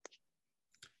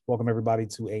Welcome, everybody,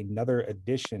 to another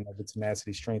edition of the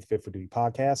Tenacity Strength Fit for Duty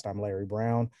podcast. I'm Larry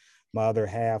Brown. My other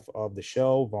half of the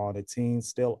show, Vaughn Atteen,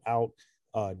 still out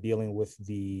dealing with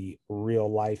the real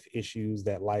life issues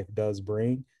that life does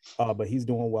bring. But he's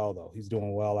doing well, though. He's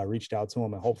doing well. I reached out to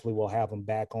him, and hopefully we'll have him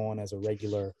back on as a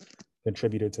regular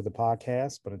contributor to the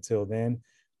podcast. But until then,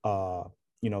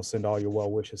 send all your well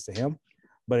wishes to him.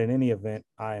 But in any event,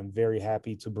 I am very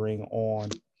happy to bring on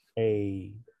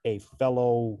a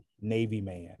fellow Navy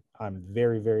man. I'm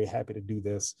very, very happy to do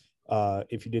this.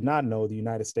 If you did not know, the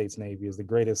United States Navy is the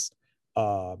greatest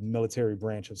military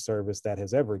branch of service that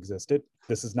has ever existed.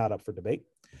 This is not up for debate.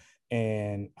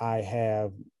 And I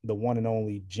have the one and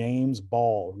only James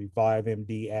Ball, Revive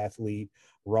MD athlete,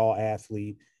 raw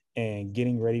athlete, and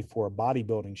getting ready for a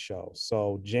bodybuilding show.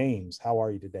 So, James, how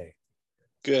are you today?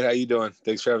 Good. How you doing?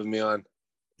 Thanks for having me on.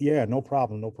 Yeah, no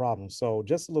problem. No problem. So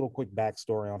just a little quick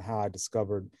backstory on how I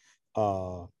discovered,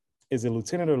 is it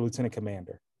lieutenant or lieutenant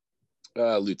commander?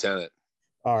 Lieutenant.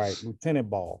 All right. Lieutenant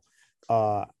Ball.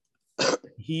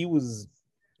 He was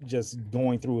just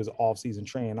going through his off-season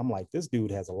training. I'm like, this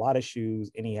dude has a lot of shoes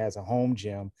and he has a home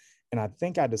gym. And I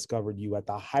think I discovered you at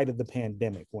the height of the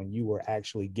pandemic when you were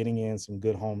actually getting in some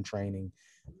good home training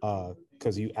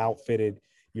because you outfitted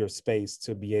your space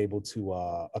to be able to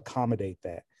accommodate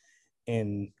that.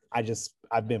 And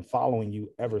I've been following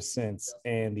you ever since.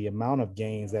 And the amount of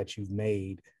gains that you've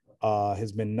made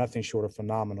has been nothing short of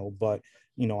phenomenal. But,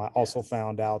 I also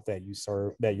found out that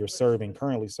you're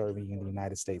currently serving in the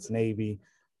United States Navy.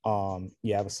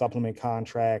 You have a supplement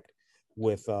contract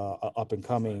with an up and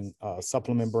coming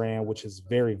supplement brand, which is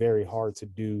very, very hard to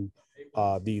do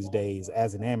these days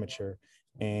as an amateur.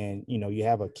 And, you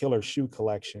have a killer shoe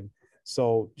collection.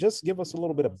 So just give us a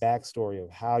little bit of backstory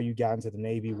of how you got into the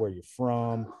Navy, where you're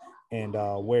from, and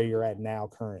where you're at now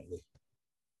currently.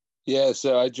 Yeah,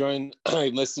 so I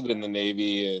enlisted in the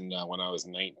Navy when I was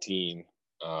 19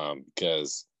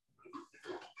 because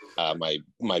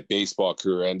my baseball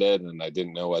career ended and I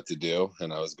didn't know what to do.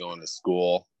 And I was going to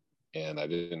school and I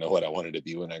didn't know what I wanted to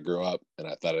be when I grew up. And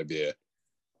I thought it'd be a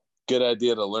good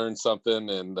idea to learn something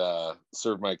and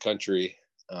serve my country.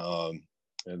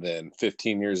 And then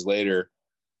 15 years later,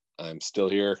 I'm still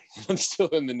here. I'm still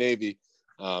in the Navy.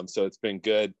 So it's been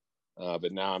good.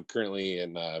 But now I'm currently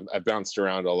I've bounced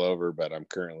around all over, but I'm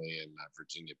currently in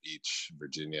Virginia Beach,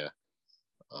 Virginia.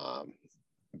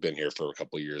 Been here for a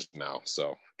couple of years now.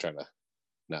 So I'm trying to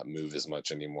not move as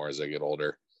much anymore as I get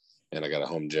older. And I got a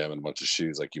home gym and a bunch of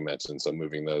shoes, like you mentioned. So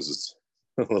moving those is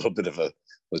a little bit of a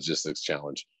logistics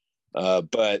challenge. So,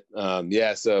 and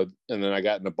then I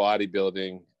got into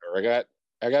bodybuilding, or I got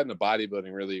into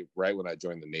bodybuilding really right when I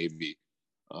joined the Navy,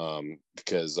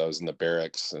 because I was in the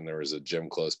barracks and there was a gym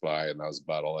close by and that was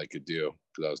about all I could do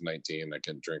because I was 19 and I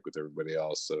couldn't drink with everybody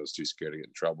else. So I was too scared to get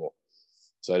in trouble.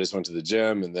 So I just went to the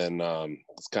gym, and then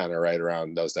it's kind of right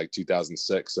around, that was like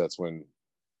 2006. That's when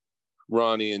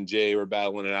Ronnie and Jay were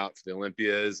battling it out for the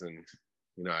Olympias. And,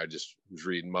 I just was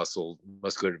reading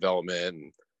muscular development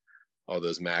and all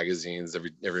those magazines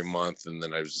every month. And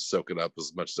then I was just soaking up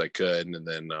as much as I could. And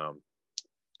then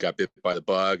got bit by the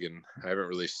bug, and I haven't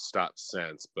really stopped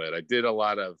since. But I did a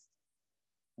lot of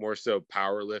more so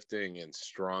powerlifting and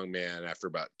strongman after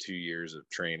about 2 years of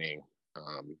training,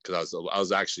 because I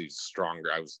was actually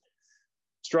stronger. I was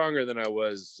stronger than I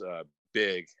was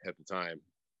big at the time,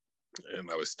 and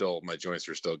my joints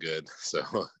were still good. So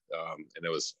and it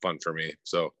was fun for me.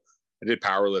 So I did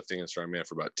powerlifting and strongman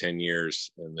for about 10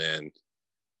 years, and then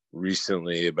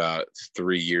recently, about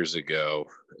 3 years ago,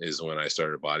 is when I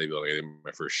started bodybuilding. I did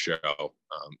my first show,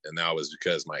 and that was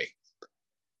because I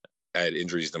had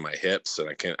injuries to my hips, and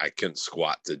I couldn't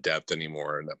squat to depth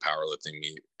anymore in the powerlifting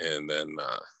meet. And then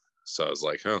so I was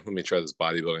like, let me try this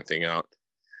bodybuilding thing out.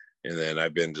 And then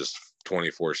I've been just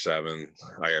 24/7.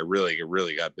 I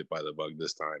really got bit by the bug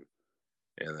this time,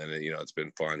 and then it's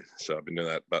been fun. So I've been doing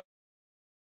that about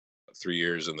 3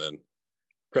 years, and then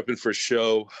prepping for a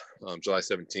show July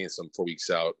 17th. So I'm 4 weeks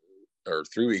out, or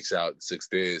 3 weeks out, 6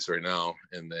 days right now.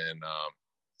 And then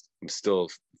I'm still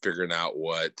figuring out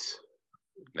what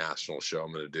national show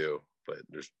I'm going to do, but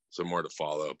there's some more to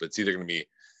follow. But it's either going to be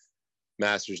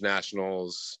Masters,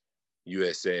 Nationals,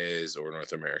 USAs, or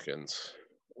North Americans,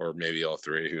 or maybe all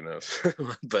three, who knows.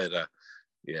 But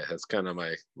yeah, that's kind of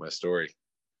my story.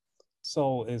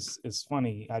 So it's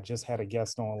funny. I just had a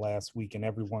guest on last week, and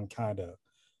everyone kind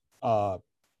of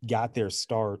got their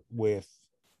start with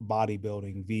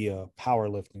bodybuilding via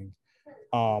powerlifting.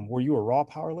 Were you a raw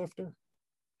powerlifter?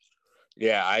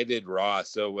 Yeah, I did raw.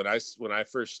 So when I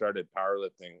first started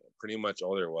powerlifting, pretty much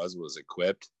all there was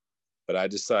equipped, but I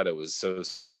just thought it was so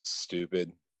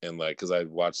stupid. And like, cause I'd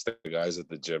watch the guys at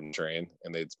the gym train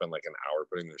and they'd spend like an hour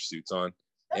putting their suits on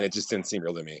and it just didn't seem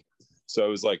real to me. So it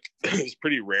was like, it was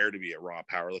pretty rare to be a raw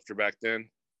powerlifter back then.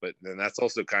 But then that's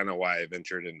also kind of why I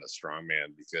ventured into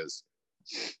strongman, because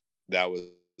that was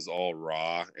all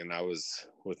raw. And I was,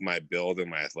 with my build and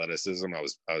my athleticism, I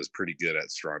was pretty good at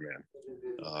strongman.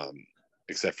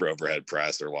 Except for overhead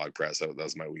press or log press. That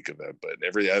was my weak event. But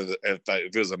if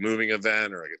it was a moving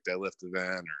event or like a deadlift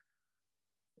event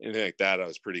or anything like that, I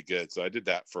was pretty good. So I did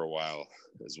that for a while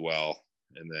as well.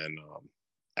 And then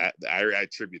I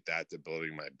attribute that to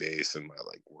building my base and my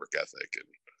like work ethic and,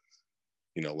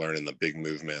 you know, learning the big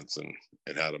movements and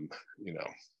how to, you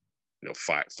know,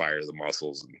 fire the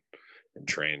muscles and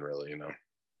train really, you know.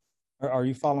 Are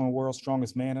you following World's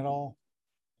Strongest Man at all?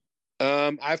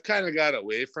 I've kind of got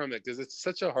away from it because it's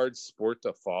such a hard sport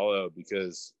to follow,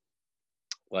 because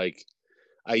like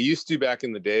I used to back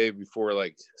in the day before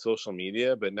like social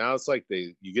media, but now it's like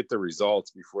you get the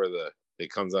results before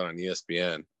it comes out on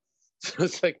ESPN. So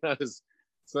it's like it's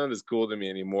not as cool to me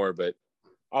anymore, but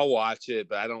I'll watch it,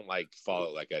 but I don't like follow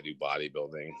it like I do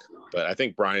bodybuilding. But I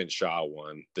think Brian Shaw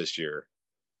won this year.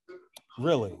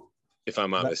 Really? If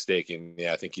I'm not mistaken.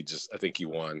 Yeah, I think he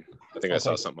won. I think I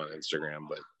saw something on Instagram,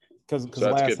 but because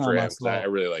so that's good for him. I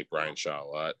really like Brian Shaw a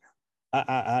lot.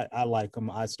 I like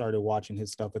him. I started watching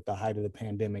his stuff at the height of the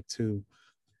pandemic too.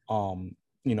 You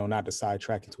know, not to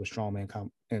sidetrack into a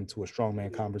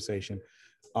strongman conversation.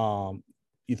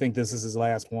 You think this is his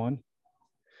last one?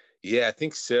 Yeah, I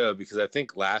think so, because I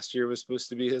think last year was supposed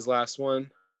to be his last one,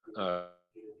 from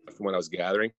what I was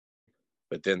gathering,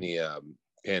 but then the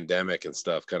pandemic and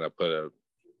stuff kind of put a,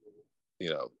 you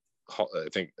know, I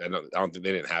don't think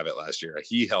they didn't have it last year.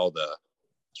 He held a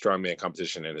strongman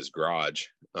competition in his garage,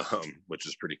 which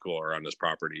is pretty cool, or on his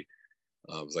property.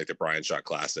 It was like the Brian Shaw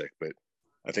Classic, but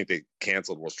I think they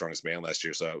canceled World's Strongest Man last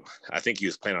year, so I think he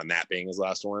was planning on that being his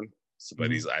last one. So,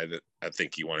 but I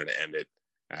think he wanted to end it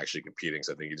actually competing,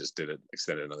 so I think he just did it,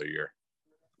 extended another year.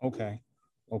 Okay.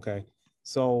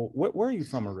 So where are you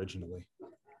from originally?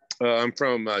 I'm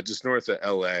from just north of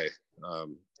LA,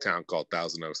 town called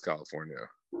Thousand Oaks, California.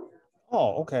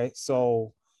 Oh, okay.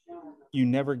 So you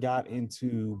never got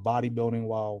into bodybuilding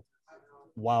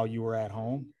while you were at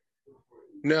home?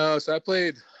 No, so I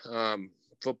played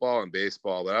football and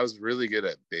baseball, but I was really good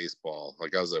at baseball.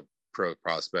 Like I was a pro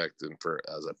prospect and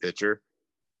as a pitcher,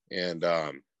 and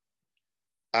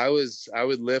I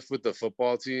would lift with the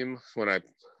football team when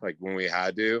we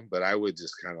had to, but I would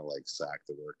just kind of like sack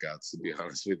the workouts, to be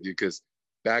honest with you, because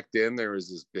back then there was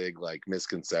this big like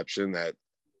misconception that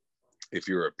if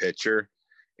you were a pitcher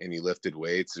and you lifted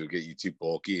weights, it would get you too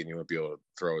bulky and you wouldn't be able to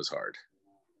throw as hard.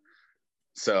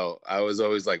 So I was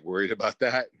always like worried about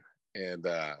that. And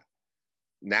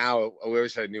now I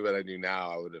wish I knew what I knew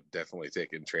now. I would have definitely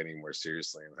taken training more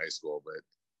seriously in high school, but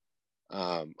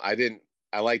I didn't.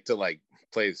 I like to like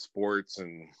play sports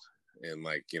and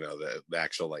like, you know, the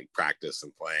actual like practice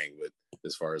and playing, but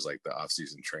as far as like the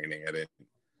off-season training, I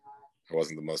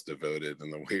wasn't the most devoted in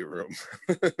the weight room.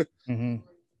 Mm-hmm.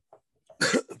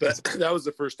 But that was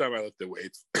the first time I lifted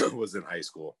weights was in high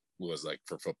school. It was like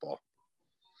for football.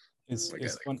 It's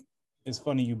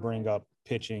funny you bring up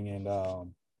pitching and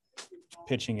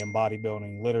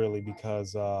bodybuilding, literally,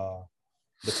 because the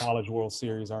College World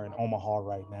Series are in Omaha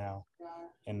right now,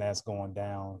 and that's going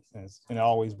down, and it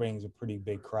always brings a pretty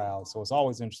big crowd. So it's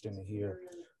always interesting to hear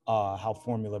how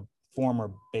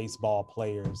former baseball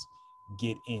players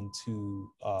get into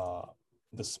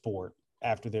the sport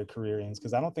after their career ends,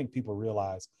 because I don't think people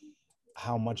realize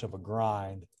how much of a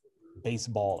grind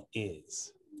baseball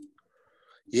is.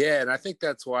 Yeah, and I think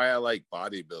that's why I like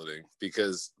bodybuilding,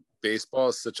 because baseball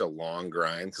is such a long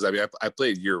grind. Because I mean, I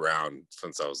played year round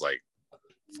since I was like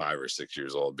 5 or 6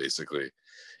 years old, basically,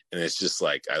 and it's just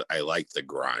like I like the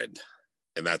grind,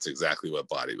 and that's exactly what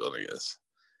bodybuilding is.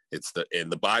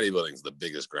 The bodybuilding is the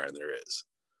biggest grind there is.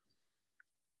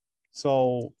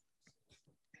 So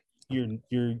you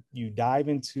leave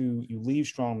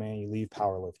strongman, you leave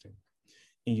powerlifting,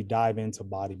 and you dive into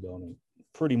bodybuilding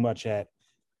pretty much at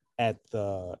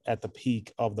the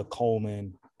peak of the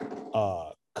Coleman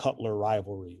Cutler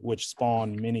rivalry, which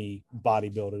spawned many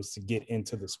bodybuilders to get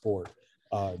into the sport.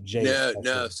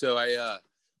 No. So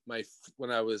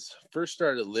when I was first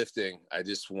started lifting, I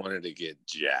just wanted to get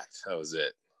jacked. That was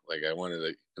it. Like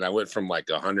and I went from like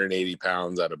 180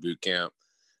 pounds out of boot camp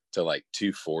to like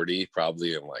 240,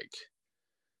 probably in like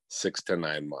 6 to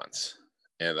 9 months.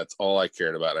 And that's all I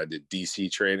cared about. I did DC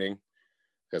training,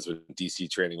 because when DC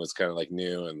training was kind of like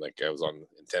new, and like I was on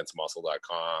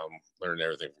intensemuscle.com, learning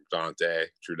everything from Dante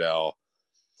Trudell.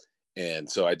 And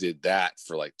so I did that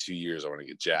for like 2 years. I want to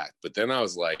get jacked. But then I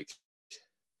was like,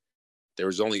 there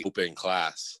was only open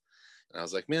class. And I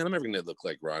was like, man, I'm never going to look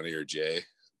like Ronnie or Jay.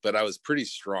 But I was pretty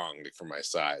strong for my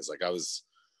size. Like I was,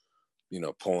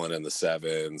 pulling in the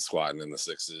 7s, squatting in the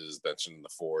 6s, benching in the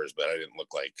 4s, but I didn't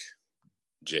look like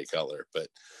Jay Cutler. But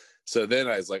so then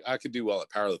I was like, I could do well at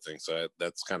powerlifting. So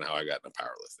that's kind of how I got into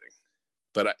powerlifting.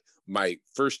 But my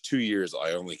first 2 years,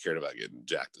 I only cared about getting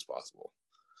jacked as possible.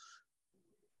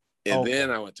 And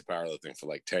then I went to powerlifting for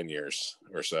like 10 years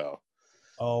or so.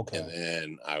 Okay.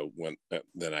 And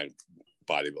then I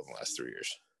bodybuilding the last 3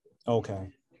 years. Okay.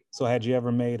 So had you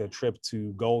ever made a trip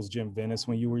to Gold's Gym Venice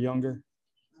when you were younger?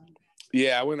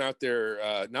 Yeah, I went out there,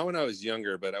 not when I was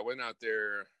younger, but I went out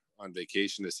there on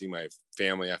vacation to see my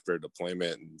family after a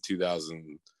deployment in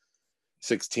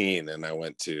 2016. And I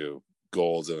went to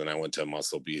Gold's, and then I went to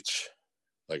Muscle Beach,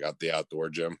 like out the outdoor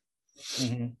gym.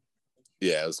 Mm-hmm.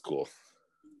 Yeah, it was cool.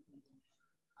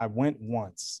 I went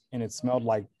once and it smelled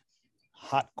like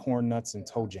hot corn nuts and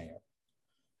toe jam.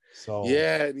 So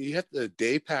yeah, the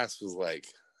day pass was like,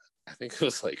 I think it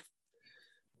was like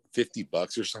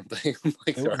 $50 or something. I'm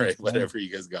like, all right, whatever,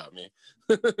 you guys got me.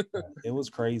 It was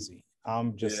crazy.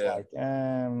 I'm just like,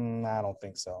 I don't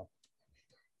think so.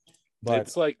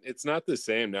 But it's not the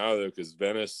same now though, because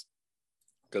Venice,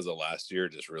 because of last year,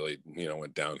 just really,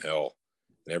 went downhill,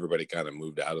 and everybody kind of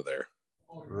moved out of there.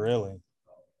 Really?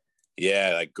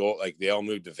 Yeah, like they all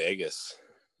moved to Vegas.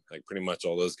 Like pretty much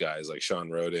all those guys, like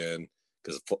Sean Roden,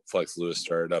 because Flex Lewis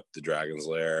started up the Dragon's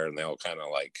Lair, and they all kind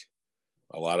of like,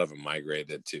 a lot of them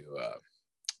migrated to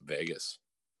Vegas.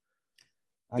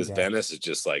 Because Venice is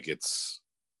just like, it's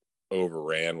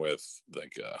overran with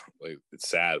like it's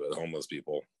sad, but homeless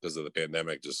people, because of the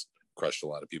pandemic, just crushed a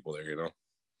lot of people there.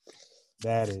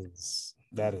 That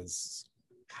is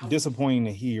disappointing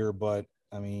to hear, but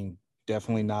I mean,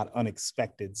 definitely not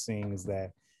unexpected, seeing as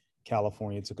that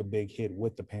California took a big hit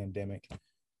with the pandemic.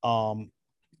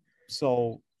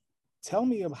 So tell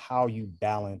me of how you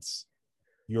balance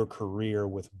your career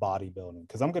with bodybuilding,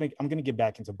 because I'm gonna get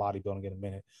back into bodybuilding in a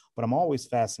minute, but I'm always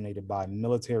fascinated by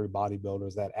military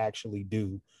bodybuilders that actually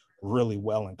do really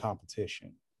well in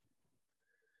competition.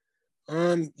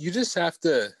 You just have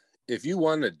to, if you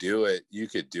want to do it, you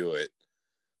could do it.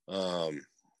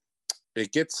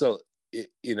 It gets so,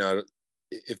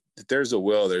 if there's a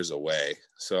will, there's a way.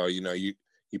 So, you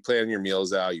plan your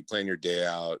meals out, you plan your day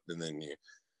out, and then you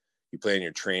plan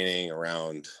your training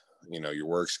around, your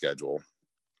work schedule.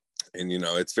 And,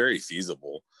 it's very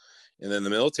feasible. And then the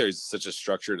military is such a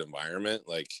structured environment.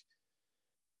 Like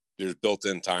there's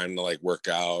built-in time to like work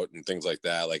out and things like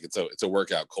that. Like it's a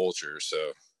workout culture.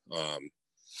 So,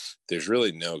 there's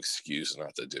really no excuse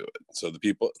not to do it. So the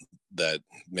people that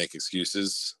make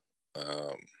excuses,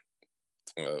 I'm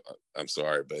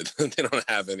sorry, but they don't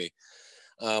have any.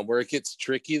 Where it gets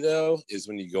tricky though is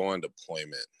when you go on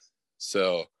deployment.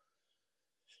 So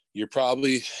you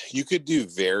could do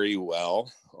very well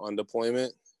on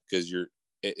deployment, because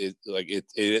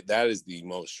that is the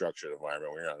most structured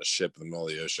environment when you're on a ship in the middle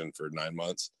of the ocean for 9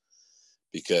 months,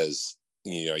 because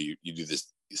you do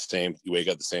this same, you wake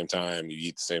up at the same time, you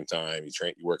eat the same time, you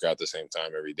train, you work out the same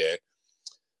time every day.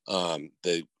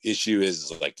 The issue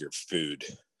is like your food.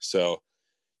 So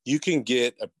you can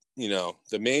get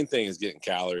the main thing is getting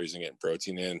calories and getting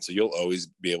protein in. So you'll always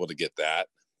be able to get that,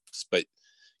 but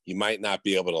you might not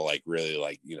be able to like really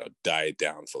like, diet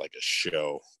down for like a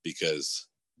show, because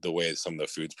the way some of the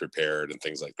food's prepared and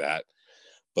things like that.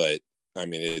 But I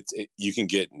mean, you can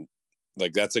get,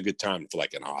 like, that's a good time for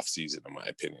like an off season, in my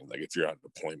opinion. Like if you're on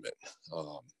deployment,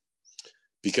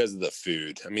 because of the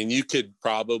food. I mean, you could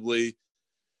probably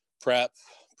prep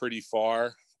pretty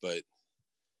far, but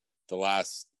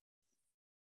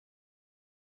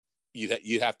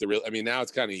you'd have to really, I mean, now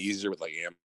it's kind of easier with like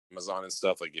Amazon and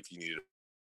stuff. Like if you need to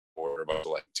order a bunch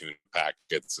of like tuna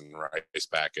packets and rice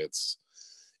packets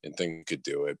and things, could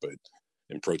do it, but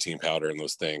and protein powder and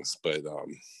those things. But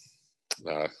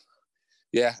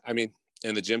yeah, I mean,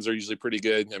 and the gyms are usually pretty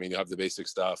good. I mean, you have the basic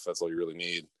stuff. That's all you really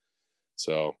need.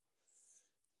 So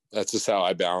that's just how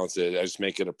I balance it. I just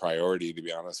make it a priority, to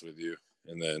be honest with you.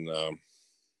 And then,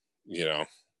 you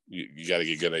got to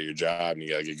get good at your job, and you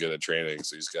got to get good at training.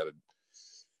 So you just got to,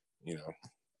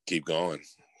 keep going,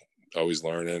 always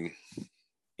learning.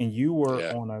 And you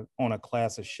were on a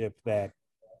class of ship that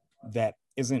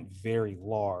isn't very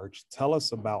large. Tell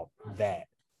us about that,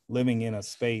 living in a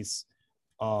space,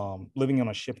 living on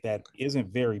a ship that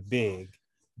isn't very big,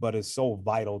 but is so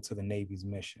vital to the Navy's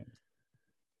mission.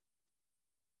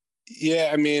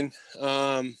 Yeah, I mean,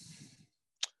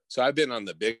 so I've been on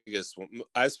the biggest one.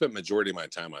 I spent majority of my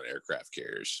time on aircraft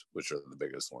carriers, which are the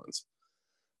biggest ones.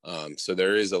 So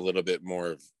there is a little bit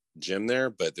more gym there,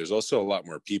 but there's also a lot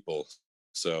more people.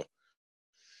 So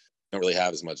don't really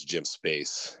have as much gym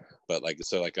space. But like,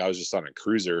 so like I was just on a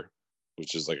cruiser,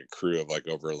 which is like a crew of like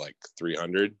over like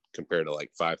 300 compared to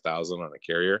like 5,000 on a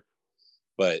carrier.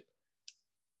 But,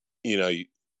 you know,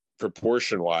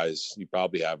 proportion wise, you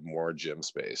probably have more gym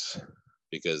space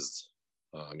because,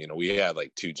 you know, we had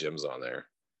like 2 gyms on there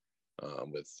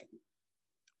with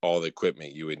all the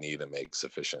equipment you would need to make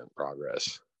sufficient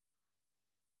progress.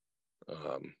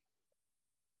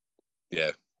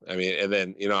 Yeah. I mean, and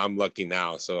then, you know, I'm lucky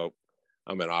now. So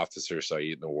I'm an officer, so I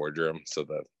eat in the wardroom. So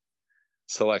the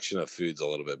selection of food's a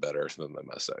little bit better than the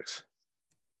mess sex.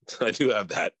 So I do have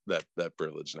that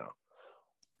privilege now.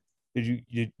 Did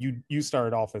you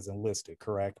started off as enlisted,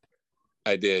 correct?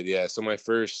 I did, yeah. So my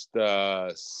first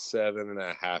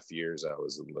 7.5 years I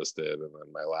was enlisted, and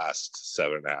then my last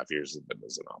 7.5 years have been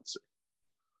as an officer.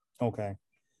 Okay.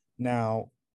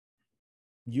 Now,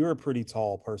 you're a pretty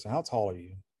tall person. How tall are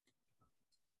you?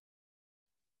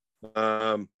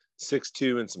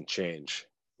 6'2" and some change.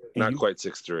 And Not you quite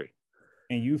 6'3".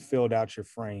 and you filled out your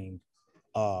frame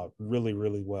really,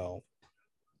 really well.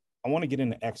 I want to get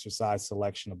into exercise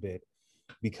selection a bit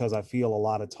because I feel a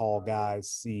lot of tall guys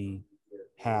see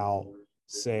how,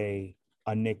 say,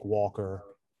 a Nick Walker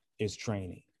is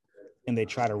training and they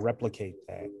try to replicate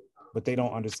that, but they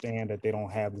don't understand that they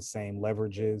don't have the same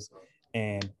leverages,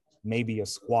 and maybe a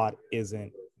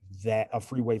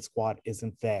free weight squat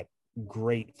isn't that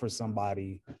great for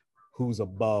somebody who's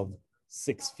above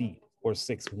 6 feet or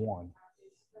 6'1".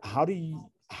 How do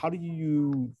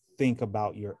you think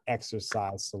about your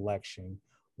exercise selection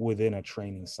within a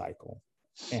training cycle,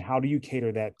 and how do you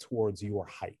cater that towards your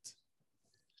height?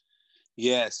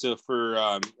 Yeah, so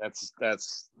for that's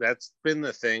been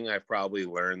the thing I've probably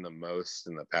learned the most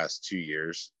in the past 2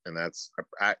 years, and that's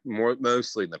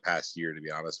mostly in the past year, to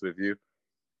be honest with you.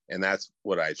 And that's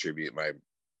what I attribute my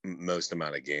most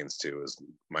amount of gains to is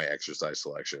my exercise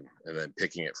selection, and then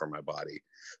picking it for my body.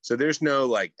 So there's no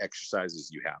like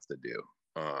exercises you have to do.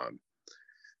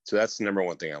 So that's the number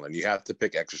one thing I learned. You have to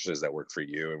pick exercises that work for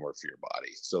you and work for your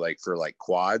body. So like for like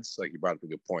quads, like you brought up a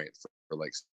good point for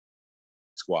like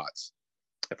squats.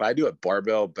 If I do a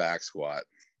barbell back squat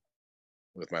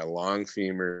with my long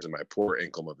femurs and my poor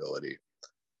ankle mobility,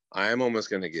 I'm almost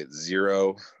going to get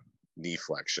zero knee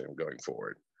flexion going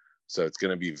forward. So it's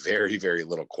going to be very, very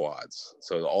little quads.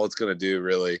 So all it's going to do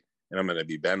really, and I'm going to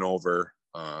be bent over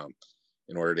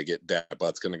in order to get that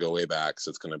butt's going to go way back. So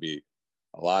it's going to be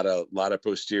a lot of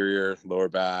posterior, lower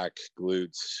back,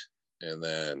 glutes, and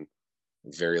then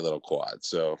very little quad.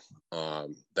 So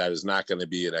that is not going to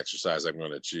be an exercise I'm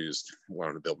going to choose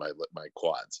when to build my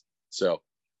quads. So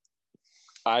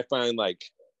I find like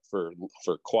for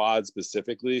quads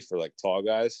specifically for like tall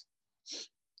guys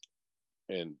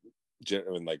and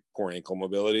like poor ankle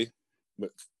mobility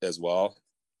as well,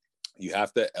 you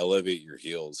have to elevate your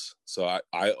heels. So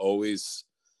I always,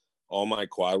 all my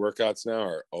quad workouts now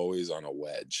are always on a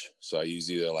wedge. So I use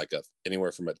either like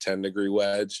anywhere from a 10-degree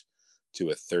wedge to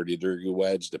a 30-degree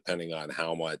wedge, depending on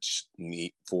how much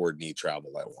forward knee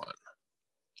travel I want.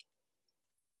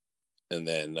 And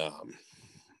then,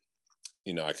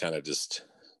 you know, I kind of just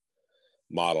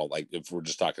model, like if we're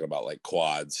just talking about like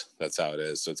quads, that's how it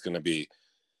is. So it's going to be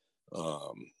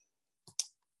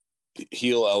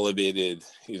heel elevated,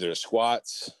 either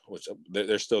squats, which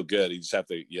they're still good. You have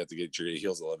to get your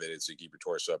heels elevated so you keep your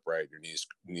torso upright, your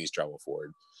knees travel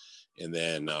forward. And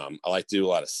then I like to do a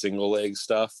lot of single leg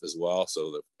stuff as well.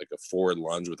 So like a forward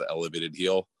lunge with an elevated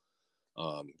heel,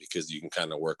 because you can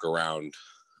kind of work around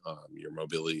your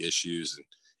mobility issues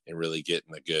and really get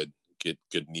in a good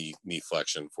knee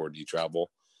flexion, forward knee travel.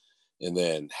 And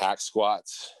then hack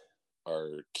squats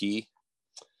are key.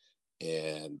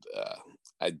 And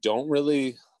I don't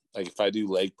really, like if I do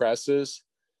leg presses,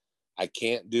 I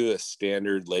can't do a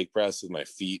standard leg press with my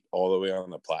feet all the way on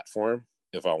the platform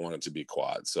if I want it to be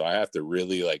quad. So I have to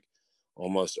really like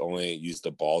almost only use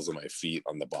the balls of my feet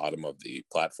on the bottom of the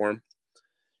platform.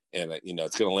 And, you know,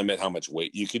 it's going to limit how much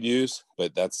weight you could use,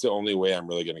 but that's the only way I'm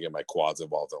really going to get my quads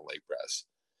involved on leg press.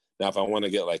 Now, if I want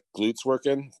to get like glutes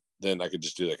working, then I could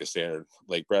just do like a standard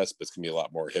leg press, but it's going to be a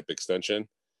lot more hip extension.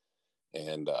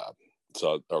 And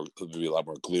so it'll be a lot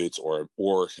more glutes or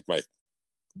if my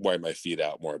widen my feet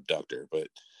out, more abductor. But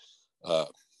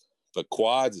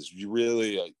quads is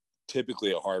really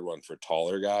typically a hard one for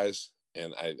taller guys.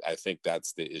 And I think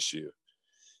that's the issue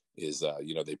is,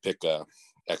 you know, they pick a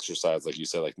exercise, like you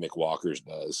said, like Nick Walker's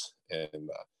does. And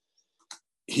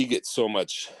he gets so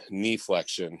much knee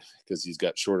flexion because he's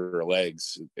got shorter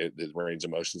legs. His range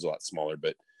of motion is a lot smaller.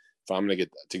 But if I'm going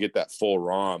to get that full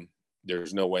ROM,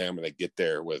 there's no way I'm going to get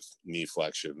there with knee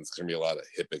flexion. It's going to be a lot of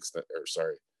hip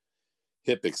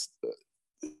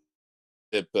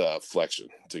flexion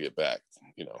to get back,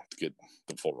 to get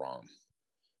the full ROM.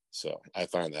 So I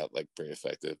find that like very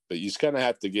effective, but you just kind of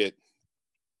have to get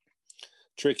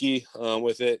tricky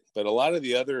with it. But a lot of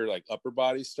the other like upper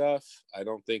body stuff, I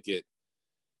don't think it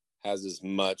has as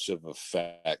much of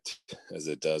effect as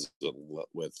it does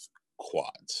with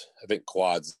quads. I think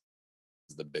quads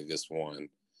is the biggest one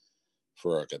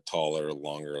for like a taller,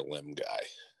 longer limb guy.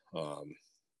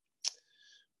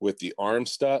 With the arm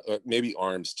stuff, maybe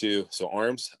arms too. So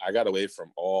arms, I got away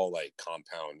from all like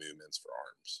compound movements for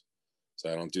arms.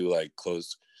 So I don't do like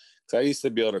close. Cause I used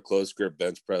to be able to close grip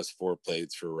bench press 4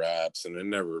 plates for reps, and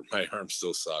my arms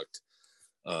still sucked.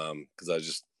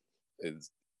 Cause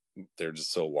they're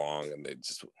just so long, and it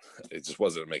just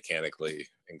wasn't mechanically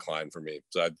inclined for me.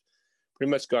 So I've pretty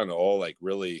much gone to all like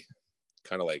really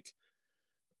kind of like,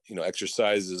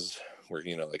 exercises where,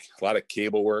 like a lot of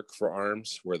cable work for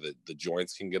arms where the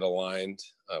joints can get aligned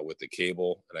with the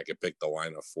cable, and I can pick the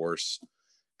line of force,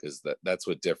 because that's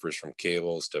what differs from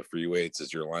cables to free weights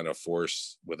is your line of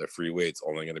force with a free weight's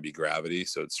only going to be gravity.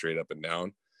 So it's straight up and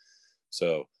down.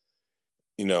 So,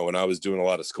 when I was doing a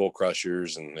lot of skull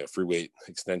crushers and free weight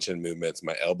extension movements,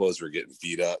 my elbows were getting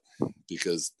beat up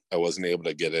because I wasn't able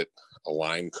to get it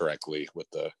aligned correctly with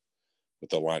the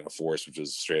line of force, which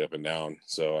is straight up and down.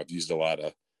 So I've used a lot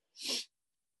of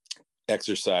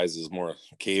exercises, more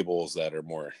cables that are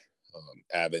more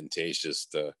advantageous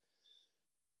to,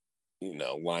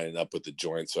 lining up with the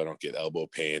joint so I don't get elbow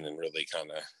pain and really kind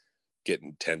of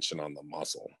getting tension on the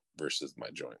muscle versus my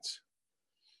joints.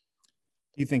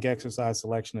 Do you think exercise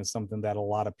selection is something that a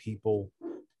lot of people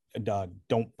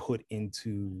don't put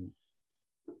into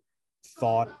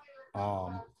thought?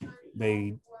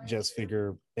 They just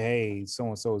figure, hey,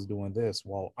 so-and-so is doing this,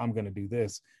 well, I'm going to do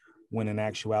this, when in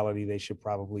actuality, they should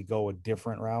probably go a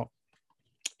different route.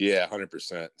 Yeah,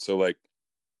 100%. So like,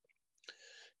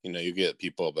 you get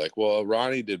people like, well,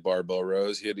 Ronnie did barbell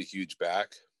rows. He had a huge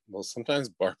back. Well, sometimes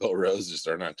barbell rows just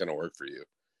are not going to work for you.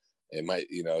 It might,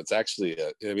 it's actually,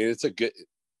 it's a good,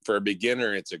 for a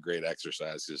beginner, it's a great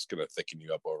exercise. It's going to thicken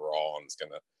you up overall, and it's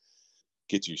going to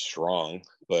get you strong.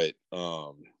 But,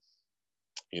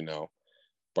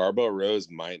 barbell rows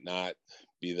might not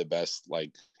be the best,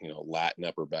 like, lat and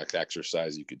upper back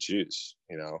exercise you could choose.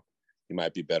 You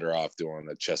might be better off doing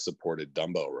a chest supported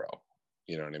dumbbell row.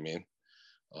 You know what I mean?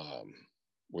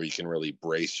 Where you can really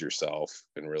brace yourself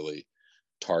and really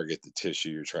target the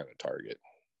tissue you're trying to target.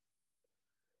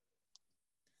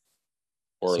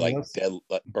 Or so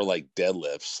like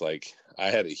deadlifts. Like I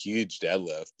had a huge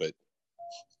deadlift, but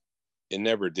it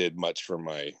never did much for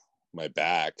my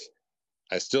back.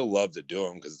 I still love to do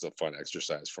them because it's a fun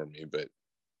exercise for me, but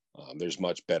there's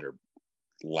much better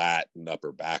lat and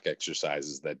upper back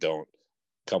exercises that don't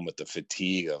come with the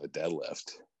fatigue of a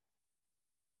deadlift.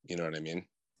 You know what I mean?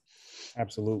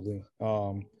 Absolutely.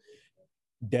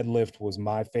 Deadlift was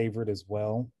my favorite as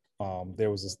well. There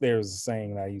was a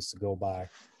saying that I used to go by: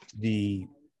 the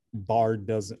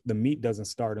meat doesn't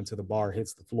start until the bar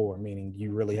hits the floor, meaning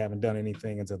you really haven't done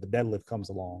anything until the deadlift comes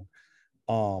along.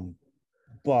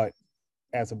 But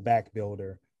as a back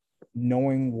builder,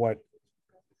 knowing what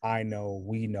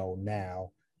we know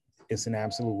now, it's an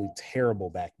absolutely terrible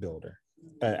back builder,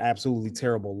 an absolutely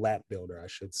terrible lat builder, I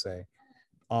should say.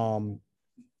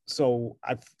 So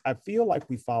I feel like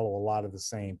we follow a lot of the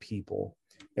same people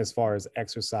as far as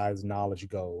exercise knowledge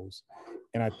goes.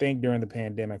 And I think during the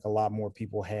pandemic, a lot more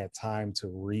people had time to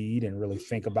read and really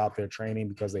think about their training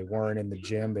because they weren't in the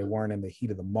gym. They weren't in the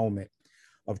heat of the moment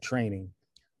of training.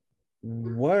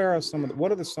 What are some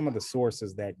of the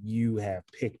sources that you have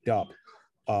picked up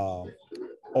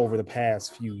over the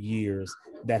past few years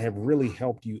that have really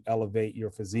helped you elevate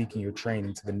your physique and your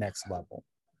training to the next level?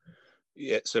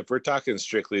 Yeah, so if we're talking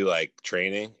strictly like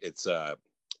training, it's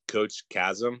Coach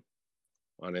Chasm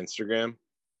on Instagram.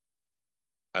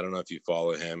 I don't know if you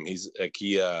follow him. He's like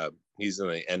he's in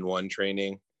the N1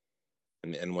 training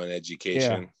and N1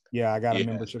 education. Yeah, I got a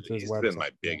membership to his website. He's been my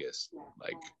biggest,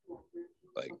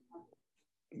 like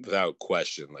without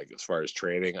question. Like as far as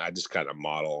training, I just kind of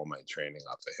model all my training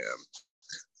off of him,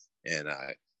 and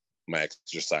my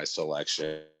exercise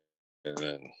selection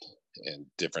and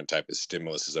different type of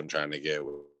stimuluses I'm trying to get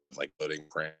with like loading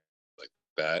cramp like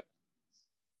that.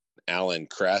 Alan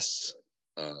Kress,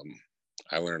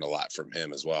 I learned a lot from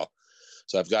him as well.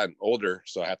 So I've gotten older,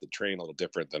 so I have to train a little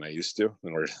different than I used to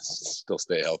in order to still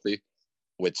stay healthy,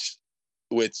 which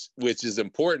is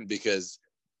important because,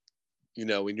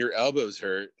 when your elbows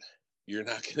hurt, you're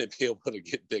not going to be able to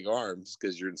get big arms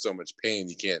because you're in so much pain,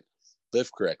 you can't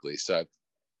lift correctly. So I've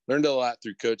learned a lot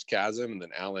through Coach Chasm and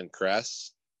then Alan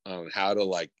Kress on how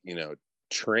to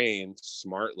train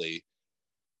smartly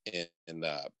and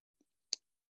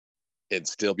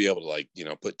still be able to, like, you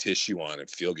know, put tissue on and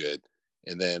feel good.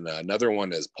 And then another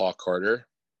one is Paul Carter.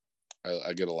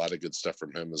 I get a lot of good stuff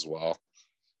from him as well.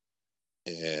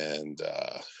 And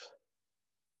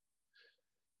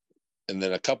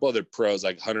then a couple other pros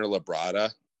like Hunter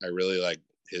Labrada. I really like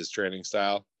his training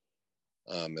style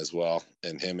as well.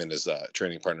 And him and his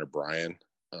training partner, Brian,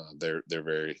 they're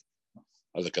very,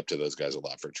 I look up to those guys a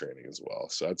lot for training as well.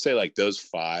 So I'd say like those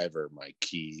 5 are my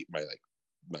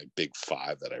big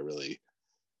 5 that I really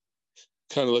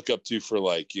kind of look up to for,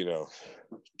 like, you know,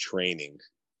 training.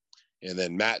 And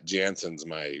then Matt Jansen's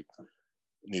my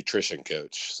nutrition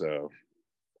coach. So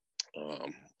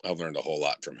I've learned a whole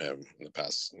lot from him in the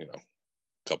past, you know,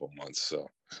 couple months. So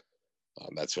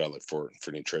that's what I look for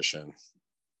nutrition.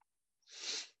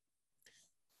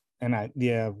 And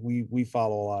we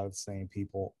follow a lot of the same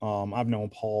people. I've known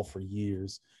Paul for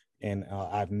years, and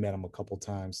I've met him a couple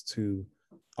times too.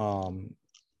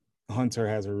 Hunter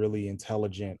has a really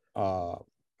intelligent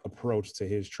approach to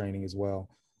his training as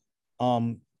well.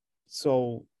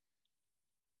 So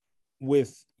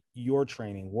with your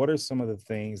training, what are some of the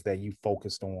things that you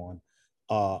focused on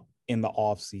in the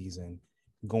off season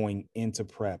going into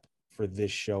prep for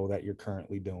this show that you're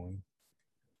currently doing?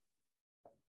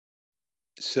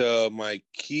 So my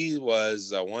key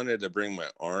was I wanted to bring my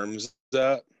arms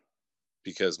up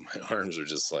because my arms are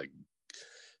just like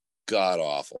god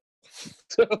awful.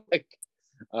 So like,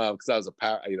 because I was a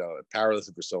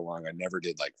powerlifter for so long, I never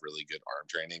did like really good arm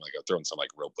training. Like I'd throw in some like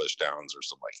row push downs or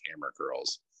some like hammer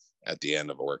curls at the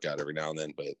end of a workout every now and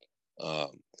then. But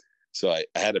so I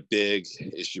had a big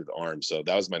issue with arms. So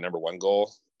that was my number 1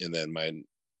 goal. And then my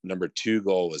number 2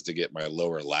 goal was to get my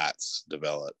lower lats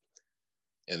developed.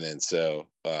 And then so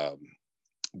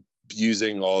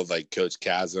using all of like Coach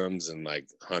Chasm's and like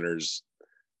Hunter's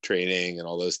training and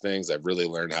all those things, I've really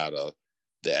learned how to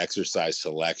the exercise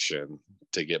selection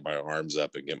to get my arms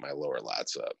up and get my lower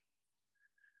lats up.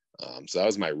 So that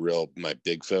was my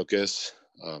big focus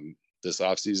this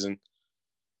off season,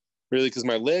 really, because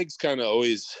my legs kind of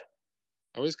always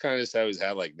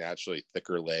had like naturally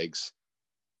thicker legs.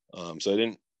 So I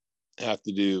didn't have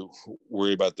to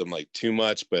worry about them like too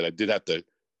much, but I did have to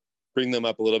bring them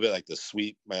up a little bit. Like the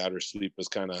sweep, my outer sweep was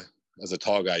kind of, as a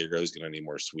tall guy, you're always going to need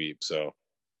more sweep. So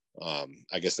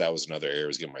I guess that was another area,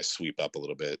 was getting my sweep up a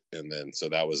little bit. And then, so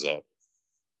that was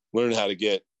learning how to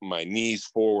get my knees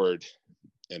forward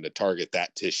and to target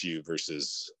that tissue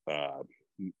versus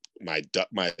my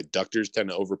adductors tend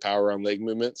to overpower on leg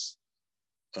movements.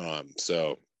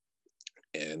 So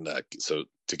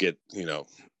to get, you know,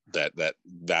 that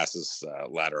vastus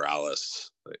lateralis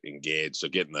engaged, so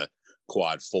getting the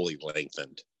quad fully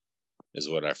lengthened is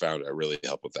what I found that really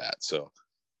helped with that. So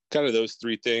kind of those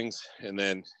 3 things. And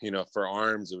then, you know, for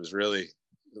arms, it was really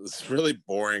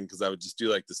boring because I would just do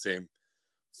like the same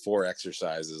 4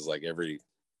 exercises like every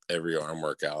arm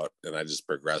workout, and I just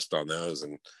progressed on those,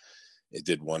 and it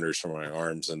did wonders for my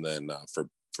arms. And then for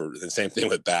the same thing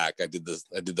with back, I did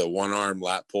the 1 arm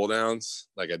lat pull downs.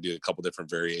 Like I do a couple different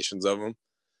variations of them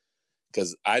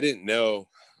because I didn't know,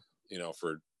 you know,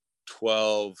 for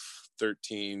 12,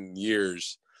 13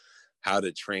 years how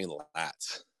to train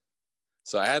lats.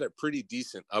 So I had a pretty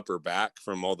decent upper back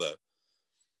from all the,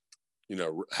 you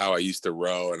know, how I used to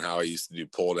row and how I used to do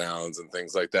pull downs and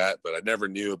things like that. But I never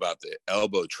knew about the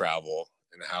elbow travel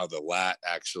and how the lat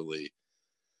actually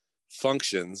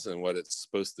functions and what it's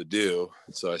supposed to do.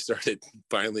 So I started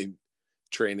finally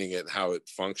training it how it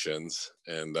functions,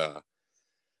 and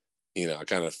you know, I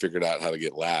kind of figured out how to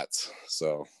get lats.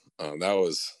 So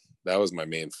that was my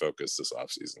main focus this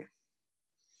off season.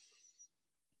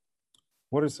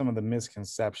 What are some of the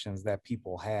misconceptions that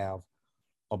people have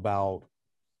about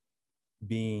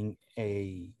being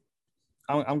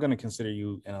I'm going to consider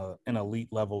you an elite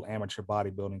level amateur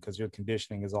bodybuilding because your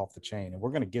conditioning is off the chain, and we're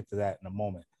going to get to that in a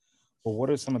moment. But what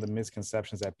are some of the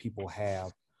misconceptions that people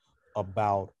have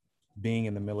about being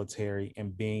in the military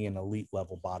and being an elite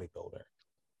level bodybuilder?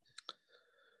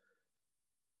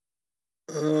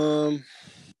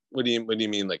 What do you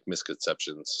mean, like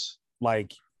misconceptions?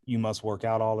 Like you must work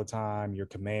out all the time. Your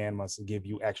command must give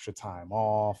you extra time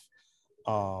off.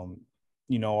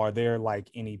 You know, are there like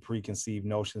any preconceived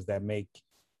notions that make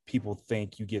people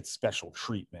think you get special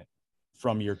treatment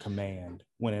from your command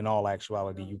when in all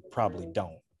actuality you probably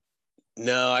don't?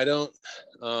 No, I don't.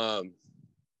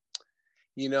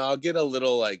 You know, I'll get a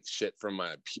little like shit from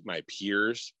my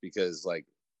peers because like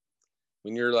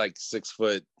when you're like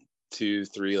 6'2",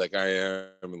 3, like I am,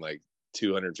 and like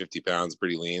 250 pounds,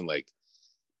 pretty lean, like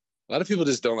a lot of people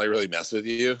just don't like really mess with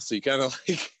you. So you kind of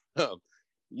like,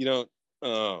 you don't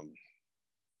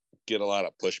get a lot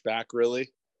of pushback really.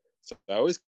 So I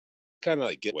always kind of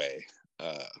like get away,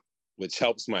 which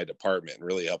helps my department,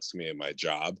 really helps me in my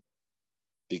job,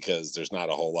 because there's not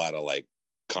a whole lot of like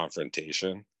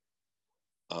confrontation.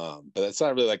 But that's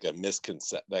not really like a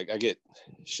misconception. Like I get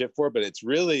shit for it, but it's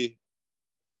really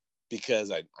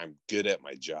because I'm good at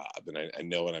my job and I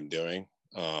know what I'm doing.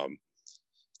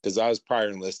 Because I was prior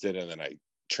enlisted and then I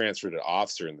transferred to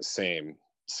officer in the same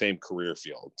career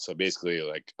field. So basically,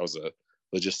 like I was a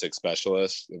logistics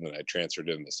specialist, and then I transferred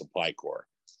in the supply corps.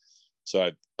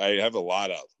 So I have a lot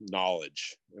of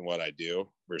knowledge in what I do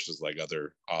versus like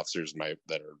other officers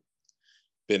that are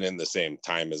been in the same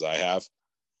time as I have.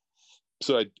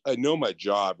 So I know my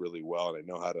job really well, and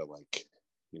I know how to like,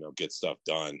 get stuff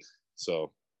done.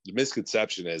 So the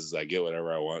misconception is I get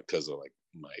whatever I want because of like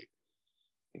my,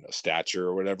 stature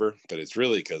or whatever, but it's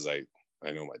really because I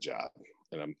know my job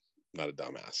and I'm not a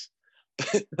dumbass.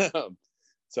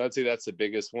 So I'd say that's the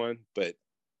biggest one, but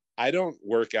I don't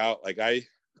work out. Like I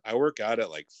work out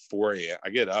at like 4 a.m. I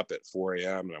get up at 4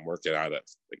 a.m. and I'm working out at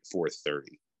like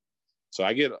 4:30. So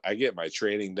I get my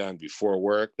training done before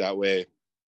work. That way,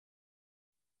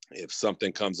 if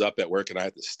something comes up at work and I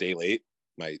have to stay late,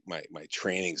 my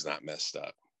training's not messed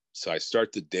up. So I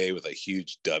start the day with a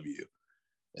huge W.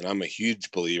 And I'm a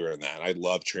huge believer in that. I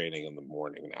love training in the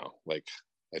morning now. Like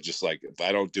I just like, if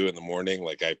I don't do it in the morning,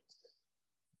 like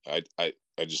I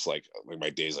just like my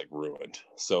day's like ruined.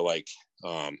 So like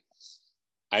I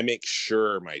make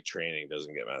sure my training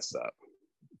doesn't get messed up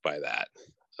by that.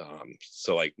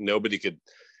 So like nobody could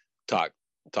talk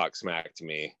smack to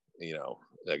me,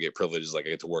 I get privileges, like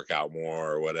I get to work out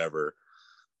more or whatever,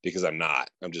 because I'm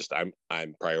not. I'm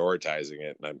prioritizing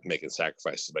it, and I'm making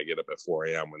sacrifices. I get up at 4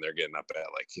 a.m. when they're getting up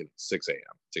at like 6 a.m.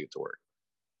 to get to work.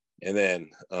 And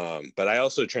then, but I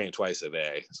also train twice a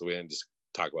day, so we didn't just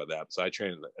talk about that. So I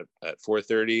train at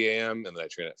 4:30 a.m. and then I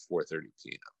train at 4:30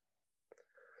 p.m.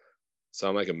 So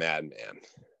I'm like a madman.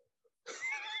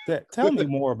 Tell me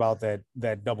more about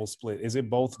that double split. Is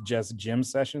it both just gym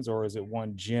sessions, or is it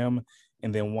one gym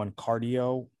and then one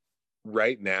cardio?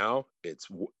 Right now, it's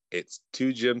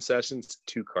 2 gym sessions,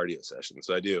 2 cardio sessions.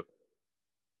 So I do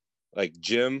like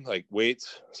gym, like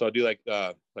weights. So I'll do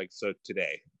so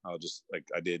today I'll just like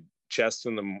I did chest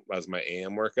as my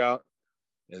AM workout,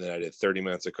 and then I did 30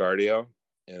 minutes of cardio,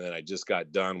 and then I just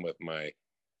got done with my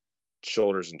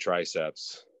shoulders and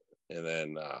triceps, and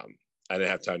then I didn't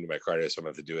have time to do my cardio, so I'm gonna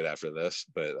have to do it after this.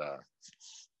 But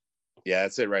yeah,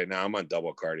 that's it right now. I'm on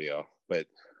double cardio. But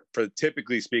for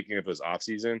typically speaking, if it was off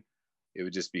season, it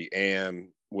would just be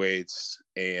AM weights,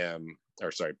 PM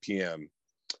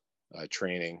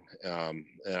training, and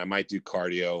I might do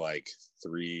cardio like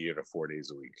 3 to 4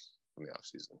 days a week in the off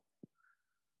season,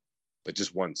 but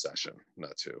just one session,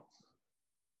 not 2.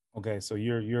 Okay, so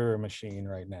you're a machine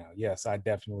right now. Yes, I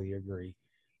definitely agree.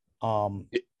 One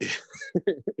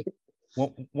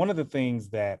of the things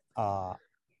that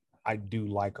I do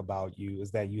like about you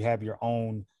is that you have your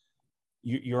own.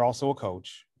 You're also a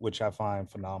coach, which I find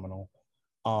phenomenal.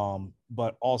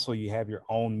 But also you have your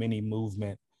own mini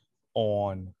movement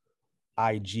on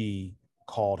IG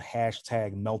called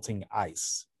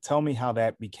 #melting_ice. Tell me how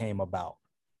that became about.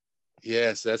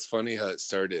 Yes, that's funny how it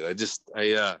started.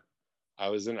 I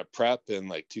was in a prep in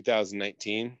like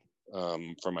 2019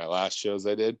 for my last shows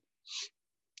I did,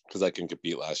 because I couldn't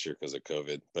compete last year because of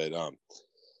COVID. But I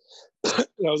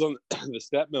was on the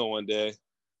step mill one day,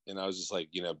 and I was just like,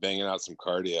 banging out some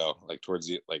cardio, like towards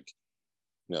the like,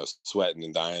 sweating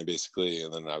and dying basically.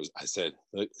 And then I said,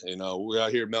 we're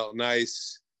out here melting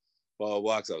ice, blah, blah,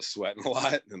 blah, 'cause I was sweating a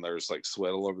lot, and there was like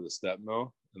sweat all over the step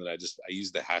mill. And then I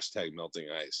used the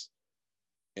 #melting_ice.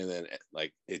 And then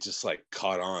like it just like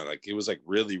caught on. Like it was like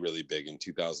really, really big in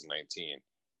 2019.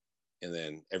 And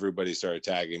then everybody started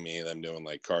tagging me, and them doing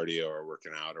like cardio or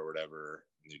working out or whatever.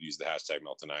 And they'd use the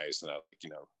 #melting_ice, and I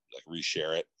like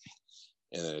reshare it.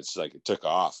 And then it's like it took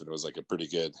off, and it was like a pretty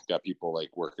good, got people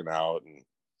like working out, and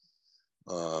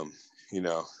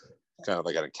kind of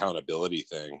like an accountability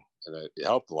thing. And it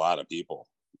helped a lot of people,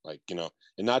 like, and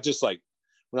not just like,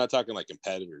 we're not talking like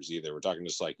competitors either. We're talking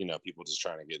just like, people just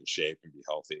trying to get in shape and be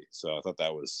healthy. So I thought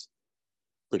that was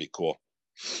pretty cool.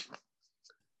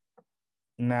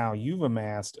 Now you've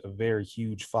amassed a very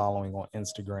huge following on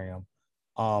Instagram.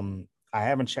 I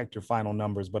haven't checked your final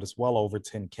numbers, but it's well over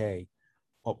 10K.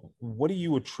 What do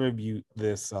you attribute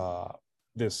this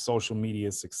social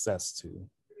media success to?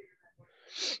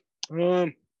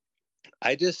 I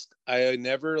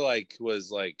never like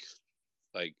was like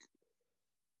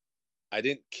I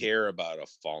didn't care about a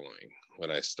following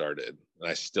when I started, and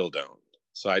I still don't.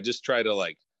 So I just try to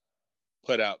like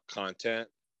put out content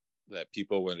that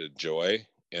people would enjoy,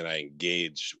 and I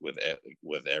engage with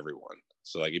everyone.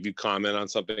 So like if you comment on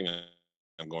something,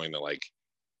 I'm going to like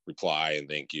reply and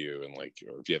thank you, and like,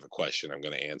 or if you have a question, I'm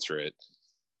going to answer it.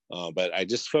 But I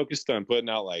just focused on putting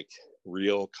out like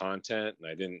real content, and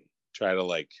I didn't try to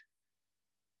like,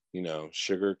 you know,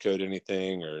 sugarcoat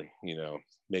anything or, you know,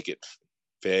 make it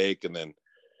fake. And then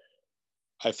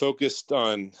I focused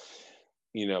on,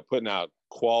 you know, putting out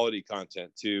quality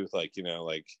content too, like, you know,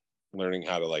 like learning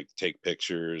how to like take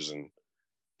pictures and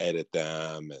edit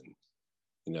them, and,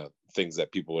 you know, things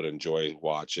that people would enjoy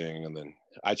watching. And then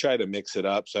I try to mix it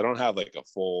up. So I don't have like a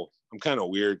full, I'm kind of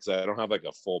weird because I don't have like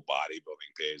a full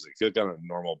bodybuilding page. Like, if you look on a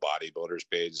normal bodybuilder's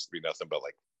page, it's be nothing but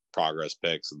like progress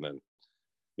pics and then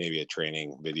maybe a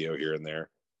training video here and there.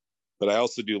 But I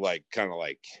also do like kind of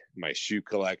like my shoe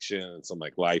collection and some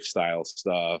like lifestyle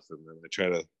stuff. And then I try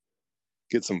to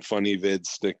get some funny vids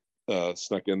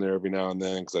snuck in there every now and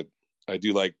then, because I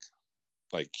do like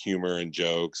humor and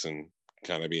jokes and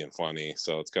kind of being funny.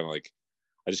 So it's kind of like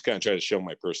I just kind of try to show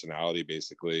my personality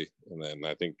basically, and then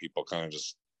I think people kind of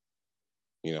just,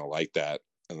 you know, like that.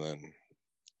 And then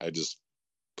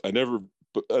I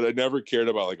never cared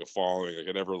about like a following. Like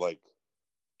I never like,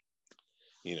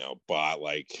 you know, bought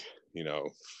like, you know,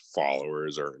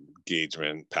 followers or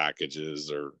engagement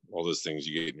packages or all those things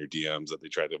you get in your DMs that they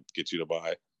try to get you to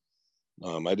buy.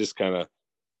 I just kind of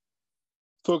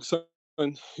focus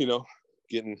on, you know,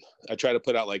 I try to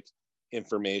put out like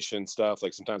information stuff.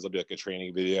 Like sometimes I'll do like a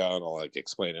training video and I'll like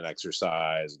explain an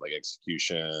exercise, like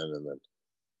execution. And then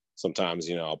sometimes,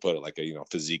 you know, I'll put like a, you know,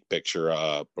 physique picture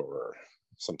up, or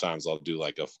sometimes I'll do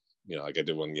like you know, like I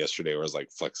did one yesterday where I was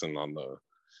like flexing on the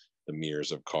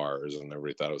mirrors of cars and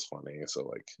everybody thought it was funny. So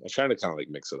like I try to kind of like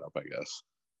mix it up, I guess.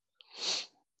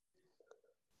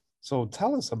 So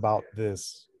tell us about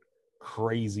this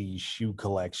crazy shoe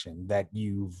collection that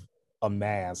you've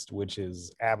amassed, which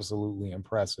is absolutely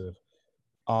impressive.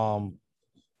 Um,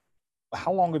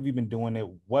 how long have you been doing it?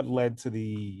 What led to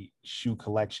the shoe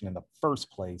collection in the first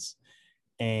place?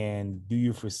 And do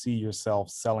you foresee yourself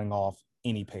selling off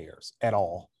any pairs at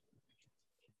all?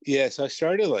 Yeah, so I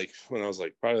started like when I was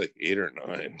like probably like 8 or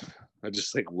 9. I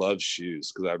just like loved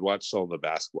shoes because I'd watched all the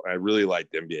basketball. I really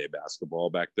liked NBA basketball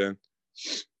back then,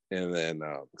 and then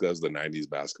that was the '90s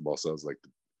basketball, so it was like the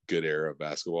good era of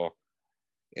basketball,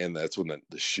 and that's when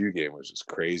the shoe game was just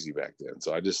crazy back then.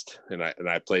 So I just and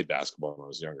I played basketball when I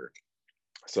was younger,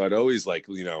 so I'd always like,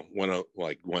 you know,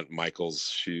 want Michael's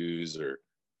shoes or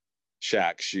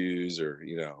Shaq shoes or,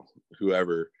 you know,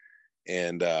 whoever,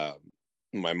 and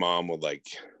my mom would like,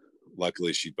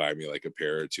 luckily she'd buy me like a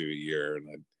pair or two a year, and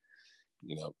I'd,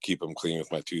 you know, keep them clean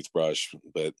with my toothbrush.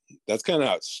 But that's kind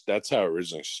of that's how it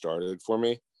originally started for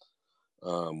me,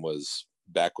 was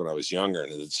back when I was younger,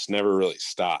 and it's never really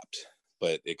stopped.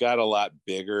 But it got a lot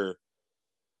bigger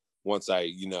once I,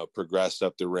 you know, progressed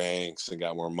up the ranks and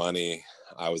got more money.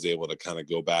 I was able to kind of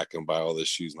go back and buy all the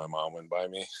shoes my mom wouldn't buy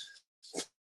me.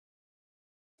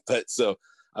 But so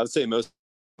I would say most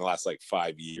in the last like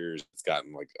 5 years, it's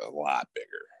gotten like a lot bigger.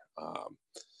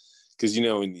 Because, you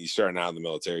know, when you start out in the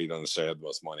military, you don't necessarily have the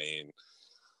most money, and,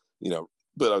 you know,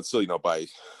 but I'd still, you know, buy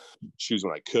shoes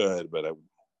when I could, but it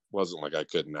wasn't like I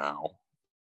could now.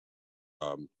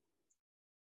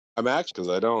 I'm actually, because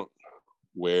I don't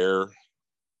wear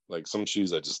like some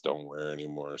shoes I just don't wear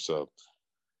anymore. So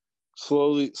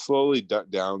slowly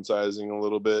downsizing a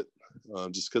little bit,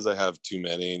 just because I have too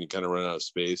many and you kind of run out of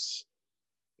space.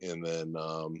 And then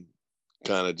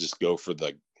kind of just go for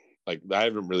the, like I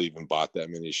haven't really even bought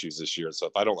that many shoes this year. So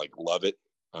if I don't like love it,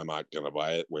 I'm not going to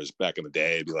buy it. Whereas back in the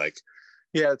day, I'd be like,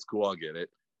 yeah, it's cool, I'll get it.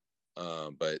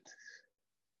 But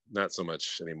not so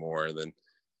much anymore. And then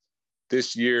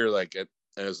this year, like it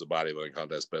was the bodybuilding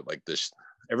contest, but like this,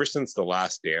 ever since The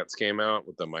Last Dance came out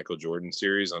with the Michael Jordan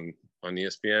series on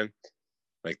ESPN,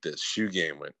 like the shoe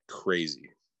game went crazy.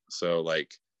 So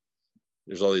like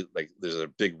there's all these, like there's a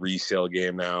big resale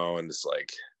game now, and it's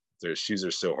like their shoes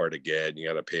are so hard to get, and you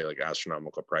got to pay like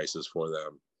astronomical prices for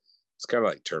them. It's kind of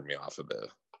like turned me off of the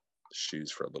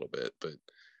shoes for a little bit, but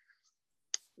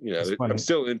you know, I'm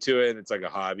still into it. It's like a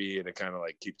hobby, and it kind of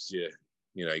like keeps you,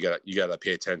 you know, you got to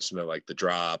pay attention to like the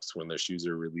drops when their shoes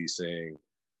are releasing,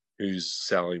 who's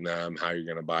selling them, how you're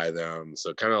going to buy them.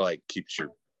 So it kind of like keeps your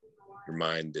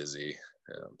mind busy.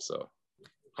 So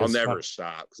I'll never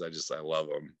stop because I love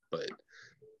them, but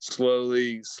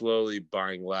slowly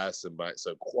buying less and buy.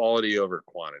 So quality over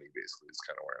quantity basically is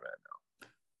kind of where I'm at now.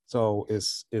 So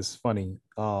it's funny.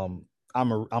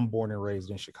 I'm born and raised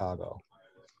in Chicago.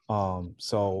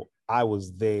 So I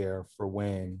was there for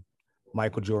when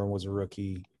Michael Jordan was a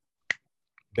rookie,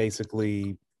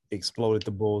 basically exploded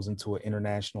the Bulls into an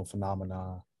international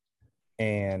phenomenon.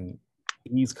 And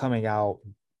he's coming out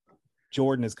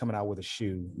Jordan is coming out with a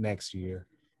shoe next year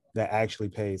that actually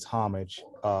pays homage,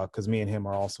 because me and him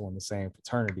are also in the same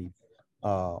fraternity,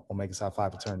 Omega Psi Phi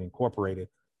Fraternity Incorporated,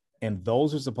 and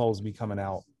those are supposed to be coming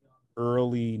out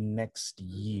early next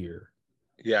year.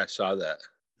 Yeah, I saw that.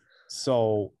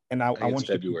 So, and I want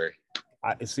you February.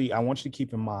 I want you to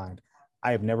keep in mind,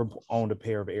 I have never owned a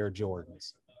pair of Air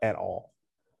Jordans at all.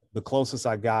 The closest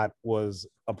I got was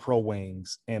a Pro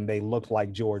Wings, and they looked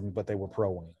like Jordan, but they were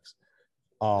Pro Wings.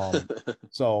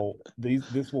 So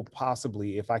this will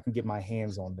possibly, if I can get my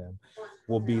hands on them,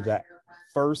 will be the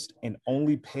first and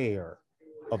only pair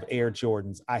of Air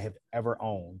Jordans I have ever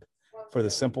owned, for the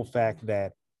simple fact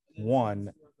that,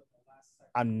 one,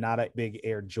 I'm not a big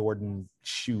Air Jordan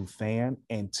shoe fan,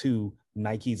 and two,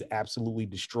 Nike's absolutely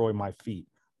destroy my feet,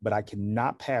 but I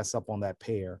cannot pass up on that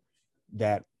pair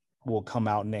that will come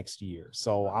out next year.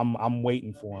 So I'm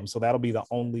waiting for them. So that'll be the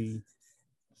only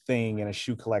thing in a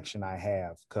shoe collection I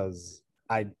have, because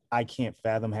I can't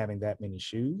fathom having that many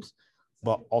shoes,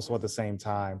 but also at the same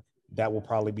time, that will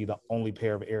probably be the only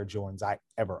pair of Air Jordans I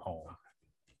ever own.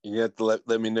 You have to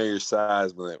let me know your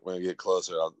size when I get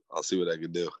closer. I'll see what I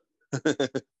can do.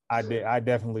 I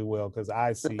definitely will, because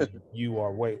I see you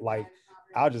are like,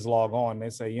 I'll just log on and they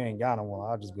say you ain't got them. Well,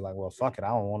 I'll just be like, well, fuck it, I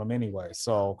don't want them anyway.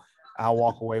 So I'll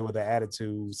walk away with the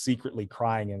attitude, secretly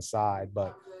crying inside.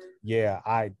 But yeah,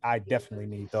 I definitely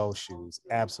need those shoes,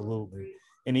 absolutely.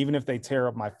 And even if they tear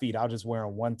up my feet, I'll just wear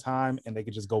them one time and they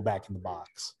could just go back in the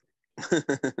box.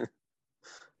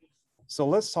 So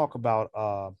let's talk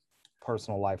about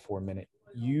personal life for a minute.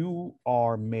 You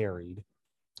are married,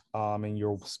 and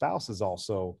your spouse is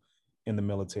also in the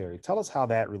military. Tell us how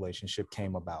that relationship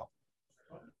came about.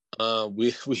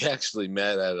 We actually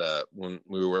met at when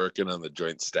we were working on the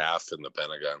joint staff in the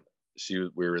Pentagon.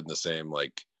 We were in the same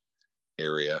like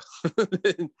area,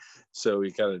 so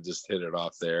we kind of just hit it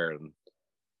off there, and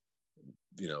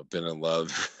been in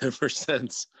love ever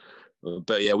since.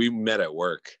 But yeah, we met at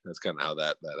work. That's kind of how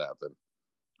that happened.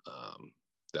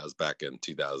 That was back in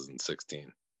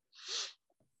 2016.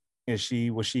 Was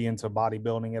she into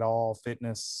bodybuilding at all,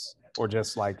 fitness, or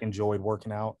just like enjoyed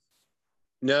working out?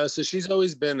 No, so she's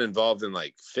always been involved in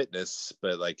like fitness,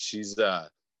 but like she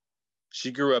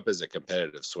grew up as a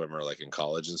competitive swimmer, like in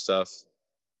college and stuff.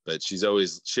 But she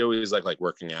always like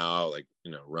working out, like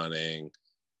running,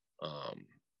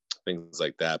 things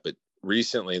like that. But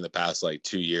recently, in the past like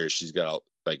 2 years, she's got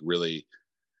like really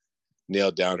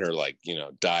nailed down her like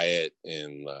diet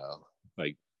and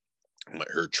like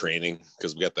her training,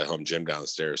 because we got the home gym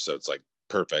downstairs, so it's like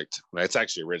perfect. And that's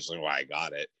actually originally why I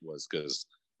got it, was because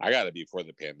I got it before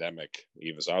the pandemic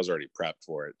even, so I was already prepped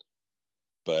for it.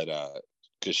 But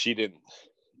because she didn't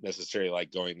necessarily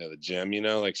like going to the gym,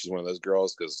 like she's one of those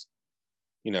girls, because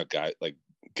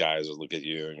guys will look at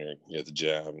you and you're at the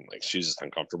gym, like she's just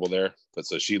uncomfortable there. But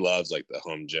so she loves like the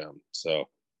home gym, so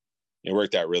it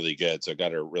worked out really good. So it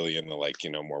got her really into like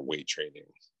more weight training.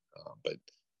 But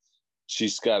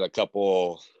she's got a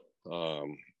couple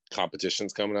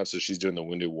competitions coming up. So she's doing the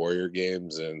Wounded Warrior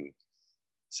Games in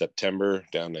September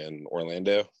down in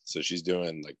Orlando. So she's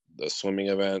doing like the swimming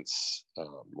events,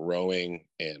 rowing,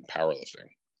 and powerlifting.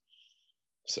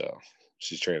 So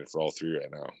she's training for all three right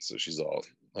now. So she's all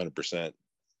 100%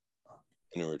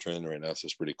 in her training right now. So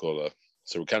it's pretty cool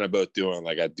so we're kind of both doing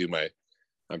like,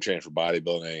 I'm training for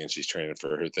bodybuilding and she's training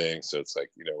for her thing. So it's like,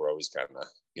 we're always kind of,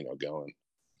 going.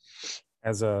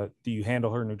 Do you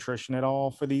handle her nutrition at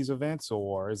all for these events,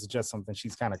 or is it just something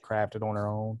she's kind of crafted on her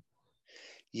own?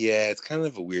 Yeah, it's kind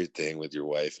of a weird thing with your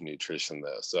wife and nutrition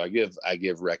though. So I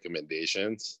give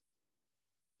recommendations,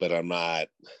 but I'm not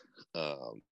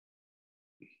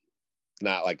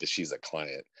like she's a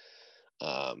client.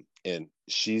 And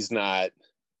she's not,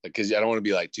 because I don't want to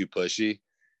be like too pushy,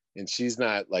 and she's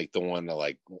not like the one to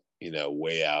like,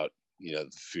 weigh out,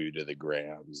 the food to the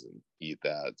grams and eat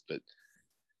that. But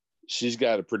she's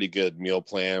got a pretty good meal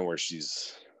plan where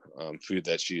she's food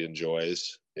that she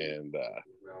enjoys, and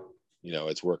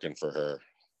it's working for her.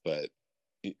 But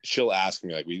she'll ask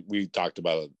me, like we talked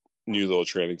about a new little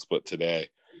training split today,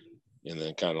 and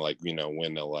then kind of like when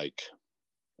to like,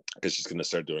 because she's going to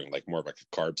start doing like more of like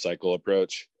a carb cycle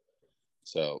approach.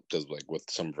 So because like with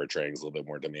some of her trainings a little bit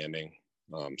more demanding,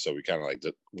 so we kind of like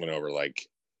went over like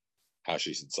how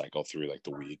she should cycle through like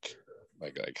the week,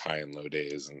 like high and low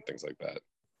days and things like that.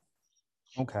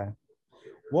 Okay.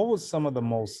 What was some of the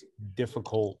most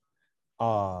difficult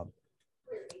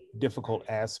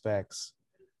aspects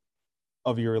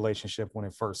of your relationship when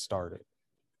it first started?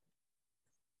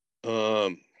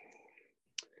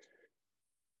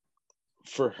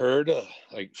 For her to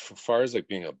like, as far as like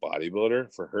being a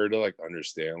bodybuilder, for her to like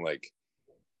understand like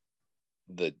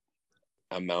the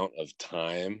amount of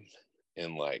time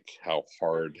and like how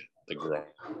hard the grind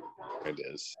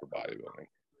is for bodybuilding.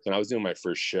 When I was doing my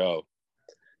first show,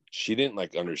 she didn't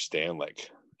like understand like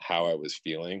how I was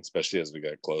feeling, especially as we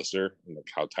got closer, and like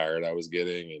how tired I was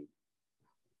getting, and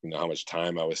you know how much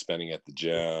time I was spending at the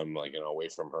gym, like, you know, away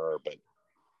from her. But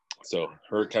so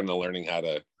her kind of learning how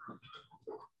to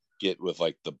get with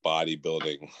like the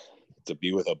bodybuilding, to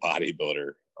be with a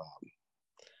bodybuilder.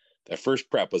 That first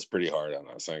prep was pretty hard on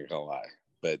us, I ain't gonna lie.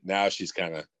 But now she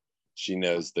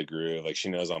knows the groove. Like she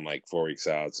knows I'm like 4 weeks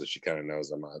out, so she kind of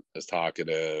knows I'm not as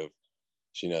talkative.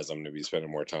 She knows I'm going to be spending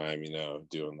more time, you know,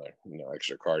 doing the, you know,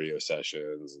 extra cardio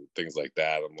sessions and things like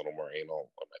that. I'm a little more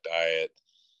anal on my diet,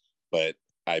 but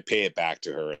I pay it back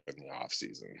to her in the off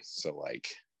season. So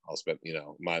like I'll spend, you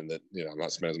know, mind that, you know, I'm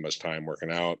not spending as much time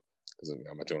working out because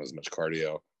I'm not doing as much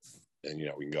cardio, and, you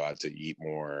know, we can go out to eat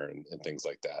more and things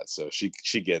like that. So she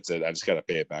gets it. I just got to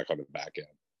pay it back on the back end.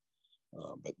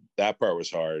 But that part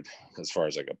was hard as far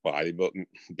as like a bodybuilding,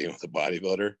 being with a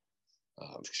bodybuilder.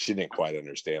 She didn't quite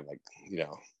understand, like, you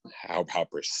know, how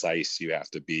precise you have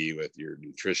to be with your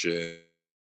nutrition,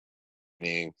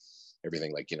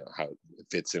 everything, like, you know, how it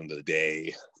fits into the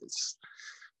day. It's,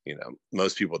 you know,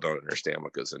 most people don't understand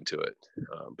what goes into it,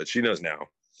 but she knows now.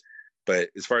 But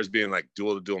as far as being like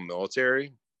dual to dual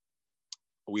military,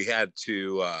 we had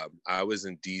to, I was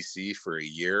in DC for a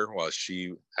year while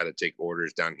she had to take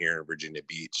orders down here in Virginia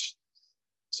Beach.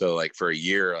 So like for a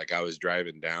year, like I was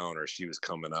driving down or she was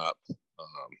coming up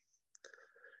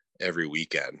every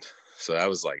weekend. So that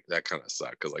was like, that kind of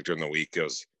sucked, because like during the week it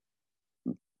was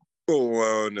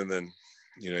alone, and then,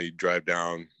 you know, you drive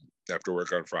down after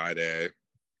work on Friday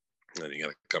and then you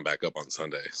gotta come back up on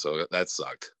Sunday. So that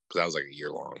sucked, because that was like a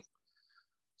year long.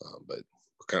 But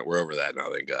we're over that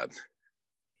now, thank God.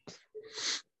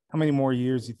 How many more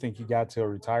years do you think you got till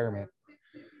retirement?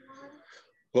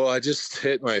 Well, I just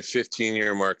hit my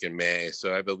 15-year mark in May,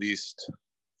 so I have at least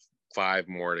 5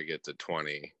 more to get to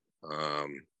 20.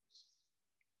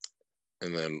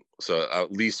 And then, so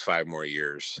at least 5 more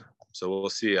years. So we'll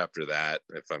see after that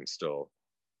if it's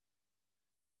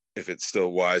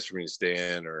still wise for me to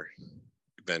stay in or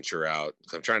venture out.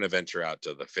 So I'm trying to venture out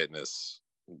to the fitness,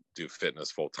 do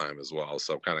fitness full time as well.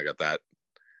 So I've kind of got that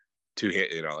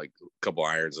you know, like a couple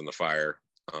irons in the fire.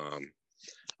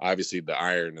 Obviously the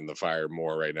iron in the fire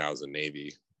more right now is the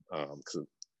Navy.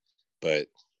 But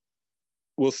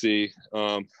we'll see.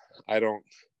 I don't,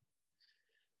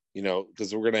 you know,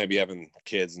 because we're going to be having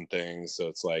kids and things. So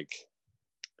it's like,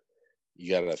 you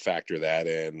got to factor that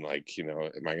in. Like, you know,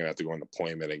 am I going to have to go on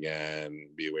deployment again,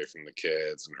 be away from the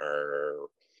kids and her,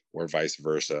 or vice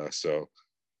versa? So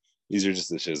these are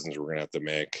just decisions we're going to have to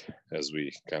make as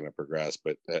we kind of progress,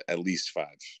 but at least 5.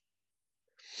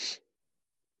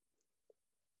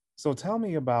 So tell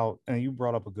me about, and you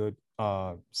brought up a good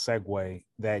segue,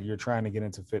 that you're trying to get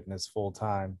into fitness full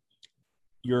time.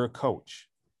 You're a coach.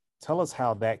 Tell us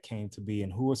how that came to be,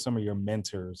 and who are some of your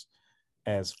mentors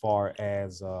as far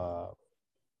as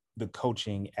the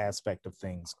coaching aspect of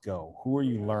things go? Who are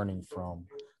you learning from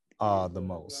the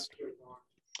most?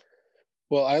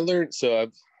 Well, I learned, so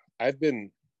I've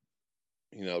been,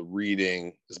 you know,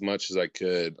 reading as much as I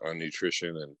could on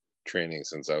nutrition and training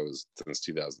since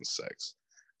 2006.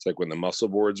 It's like when the muscle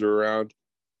boards were around,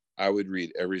 I would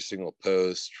read every single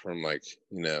post from, like,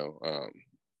 you know,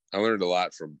 I learned a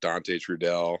lot from Dante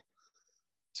Trudell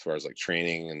as far as like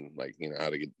training and, like, you know, how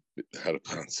to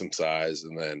put on some size.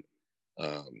 And then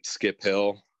Skip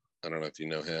Hill, I don't know if you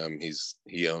know him.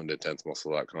 He owned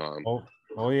intensemuscle.com.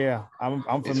 Oh yeah, I'm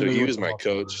familiar. So he was my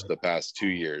coach the past 2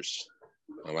 years.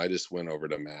 I just went over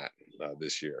to Matt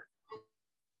this year.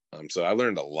 So I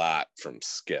learned a lot from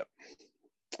Skip.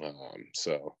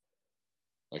 So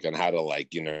like on how to,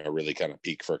 like, you know, really kind of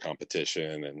peak for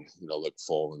competition and, you know, look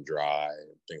full and dry and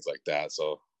things like that.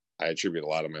 So I attribute a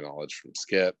lot of my knowledge from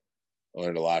Skip. I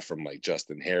learned a lot from like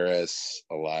Justin Harris,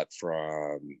 a lot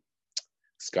from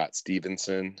Scott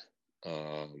Stevenson.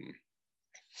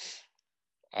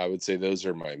 I would say those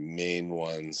are my main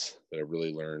ones that I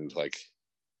really learned, like,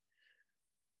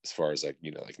 as far as like,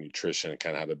 you know, like nutrition and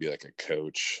kind of how to be like a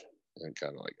coach, and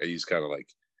kind of like, I use kind of like,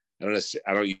 I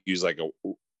don't use like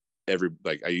I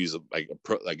use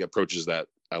like approaches that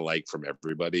I like from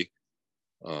everybody.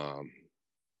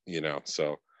 You know,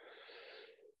 so,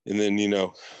 and then, you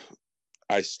know,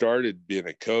 I started being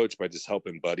a coach by just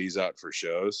helping buddies out for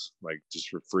shows, like just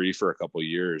for free for a couple of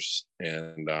years.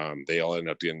 And they all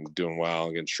ended up doing well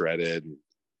and getting shredded and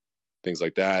things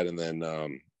like that. And then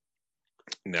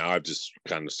now I've just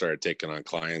kind of started taking on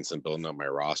clients and building up my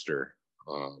roster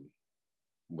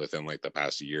within like the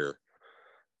past year.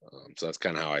 So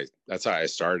that's how I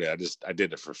started. I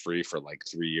did it for free for like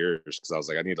 3 years because I was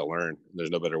like, I need to learn. There's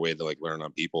no better way to like learn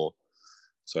on people.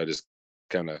 So I just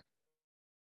kind of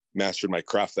mastered my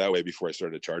craft that way before I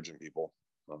started charging people.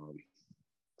 I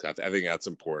think that's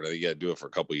important. I think you got to do it for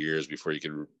a couple of years before you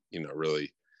can,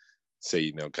 really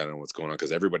say, kind of what's going on,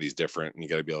 because everybody's different and you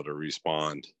got to be able to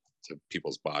respond to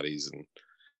people's bodies and,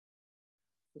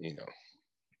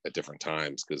 at different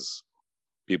times, because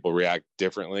people react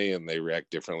differently and they react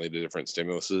differently to different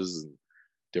stimuluses and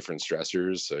different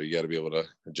stressors. So you got to be able to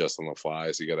adjust on the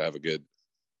fly. So you got to have a good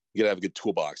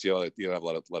toolbox. You got to have a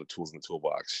lot of tools in the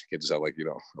toolbox. You can't just have like,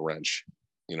 a wrench.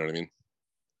 You know what I mean?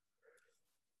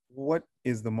 What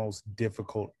is the most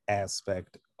difficult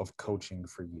aspect of coaching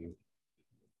for you?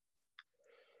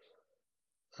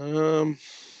 When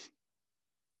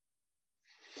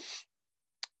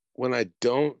I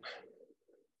don't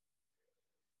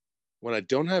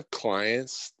have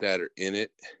clients that are in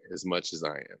it as much as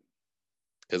I am,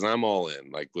 because I'm all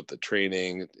in, like with the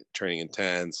training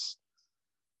intense,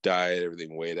 diet,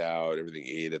 everything weighed out, everything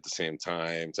ate at the same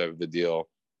time type of the deal.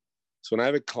 So when I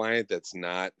have a client that's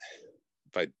not,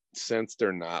 if I sense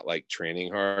they're not like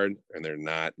training hard and they're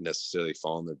not necessarily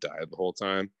following their diet the whole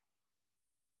time,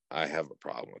 I have a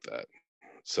problem with that.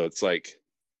 So it's like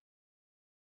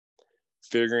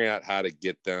figuring out how to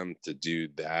get them to do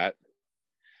that.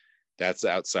 That's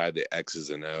outside the X's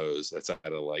and O's. That's out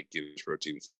of like getting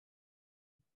proteins.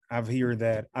 I've heard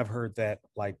that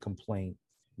like complaint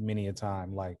many a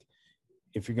time. Like,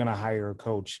 if you're gonna hire a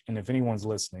coach, and if anyone's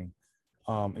listening,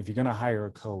 if you're gonna hire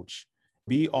a coach,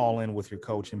 be all in with your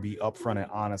coach and be upfront and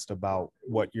honest about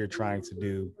what you're trying to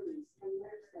do,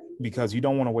 because you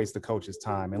don't want to waste the coach's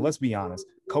time. And let's be honest,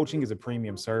 coaching is a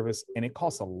premium service and it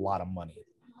costs a lot of money.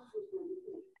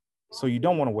 So you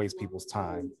don't want to waste people's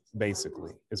time,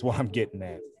 basically, is what I'm getting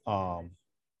at.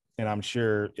 And I'm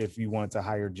sure if you wanted to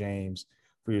hire James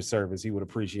for your service, he would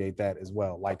appreciate that as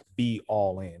well. Like, be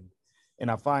all in. And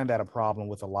I find that a problem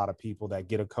with a lot of people that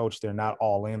get a coach. They're not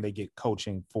all in. They get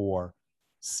coaching for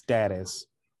status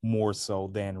more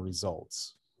so than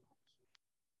results.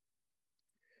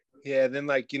 Yeah, then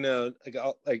like,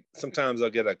 like sometimes I'll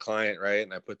get a client, right?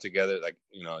 And I put together like,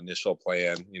 initial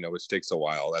plan, which takes a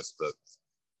while. That's the,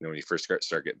 when you first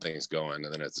start getting things going,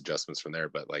 and then it's adjustments from there.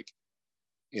 But like,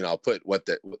 I'll put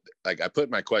I put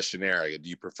my questionnaire. Do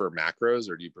you prefer macros,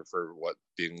 or do you prefer what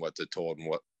to told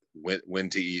and when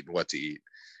to eat and what to eat?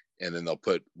 And then they'll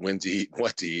put when to eat,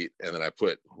 what to eat, and then I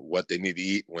put what they need to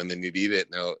eat, when they need to eat it.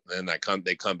 And then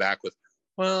they come back with,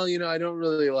 well, I don't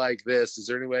really like this. Is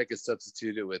there any way I could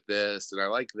substitute it with this? And I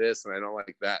like this, and I don't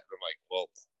like that. And I'm like,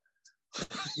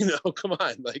 well, come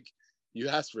on, like, you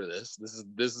asked for this.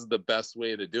 This is the best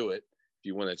way to do it if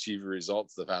you want to achieve your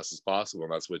results the fastest possible,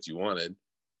 and that's what you wanted.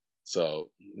 So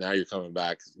now you're coming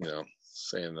back,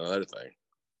 saying another thing.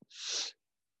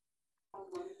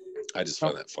 I just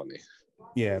find that funny.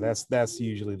 Yeah, that's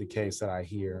usually the case that I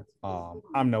hear.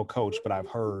 I'm no coach, but I've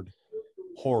heard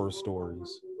horror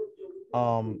stories.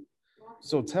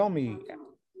 So tell me,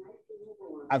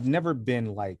 I've never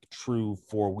been like true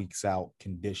 4 weeks out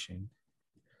condition.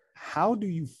 How do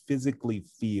you physically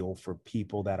feel for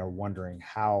people that are wondering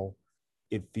how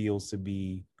it feels to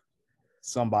be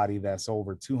somebody that's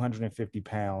over 250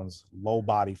 pounds, low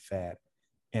body fat,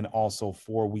 and also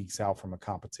 4 weeks out from a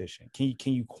competition? Can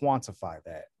you quantify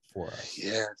that for us?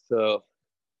 Yeah. So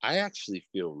I actually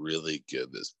feel really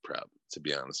good this prep, to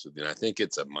be honest with you. And I think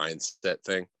it's a mindset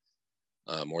thing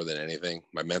more than anything.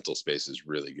 My mental space is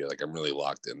really good. Like, I'm really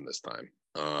locked in this time.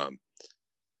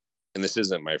 And this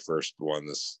isn't my first one.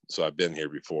 So I've been here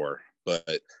before,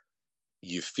 but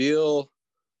you feel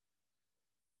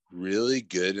really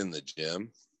good in the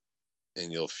gym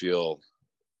and you'll feel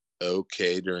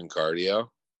okay during cardio.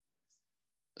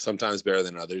 Sometimes better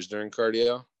than others during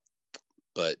cardio,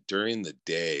 but during the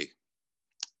day,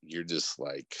 you're just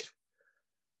like,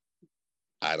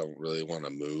 I don't really want to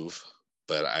move.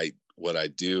 But what I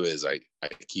do is I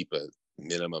keep a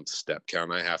minimum step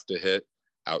count I have to hit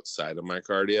outside of my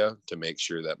cardio to make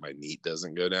sure that my NEAT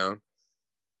doesn't go down.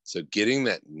 So getting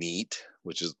that NEAT,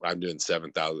 which is, I'm doing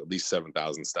at least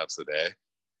 7,000 steps a day,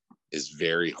 is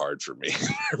very hard for me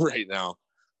right now.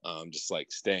 Just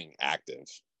like staying active,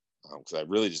 because I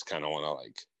really just kind of want to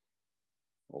like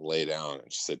lay down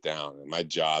and sit down. And my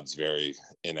job's very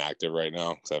inactive right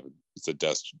now because it's a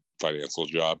desk financial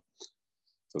job.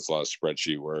 So it's a lot of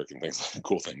spreadsheet work and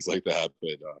cool things like that.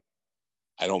 But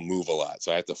I don't move a lot.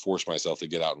 So I have to force myself to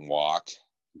get out and walk,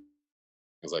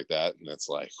 things like that. And it's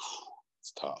like,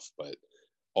 it's tough. But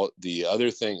the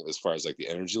other thing, as far as like the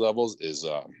energy levels, is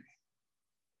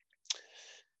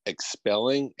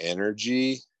expelling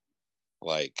energy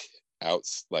like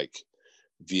like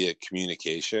via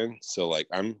communication. So like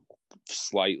I'm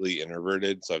slightly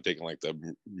introverted. So I've taken like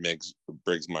the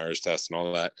Briggs-Myers test and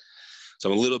all that.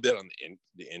 So I'm a little bit on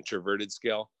the introverted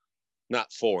scale,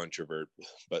 not full introvert,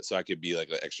 but so I could be like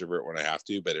an extrovert when I have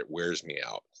to, but it wears me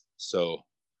out. So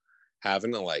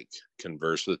having to like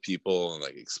converse with people and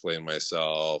like explain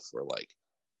myself or like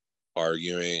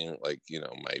arguing like, you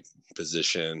know, my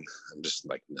position, I'm just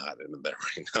like not into that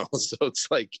right now. So it's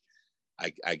like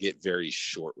I get very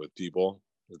short with people.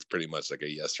 It's pretty much like a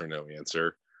yes or no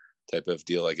answer type of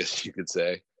deal, I guess you could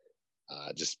say.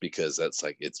 Just because that's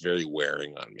like, it's very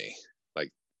wearing on me,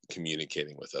 like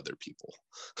communicating with other people.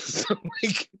 So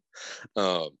like,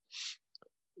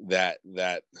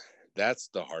 that's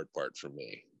the hard part for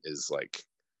me is like,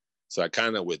 so I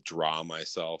kind of withdraw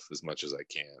myself as much as I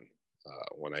can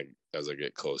as I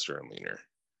get closer and leaner.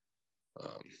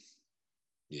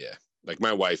 Yeah, like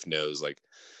my wife knows, like,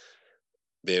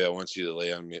 babe, I want you to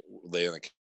lay on the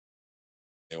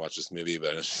and watch this movie,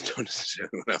 but I just don't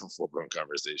have a full-blown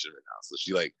conversation right now. So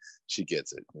she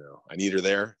gets it. You know, I need her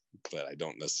there, but I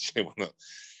don't necessarily want to,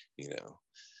 you know,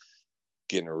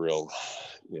 get in a real,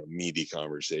 you know, meaty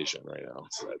conversation right now.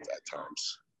 So at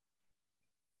times.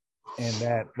 And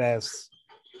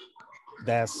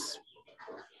that's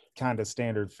kind of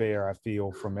standard fare, I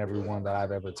feel, from everyone that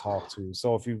I've ever talked to.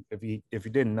 So if you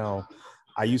didn't know,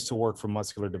 I used to work for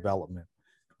Muscular Development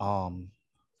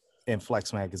in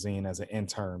Flex Magazine as an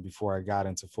intern before I got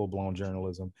into full-blown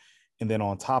journalism. And then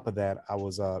on top of that, I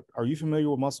was are you familiar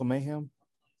with Muscle Mayhem?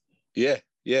 Yeah,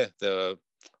 the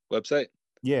website.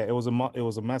 Yeah, it was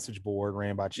a message board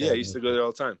ran by Chad. Yeah, I used to go there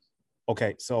all the time.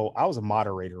 Okay, so I was a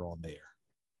moderator on there.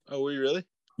 Oh, were you really?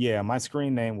 Yeah, my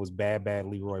screen name was Bad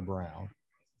Leroy Brown.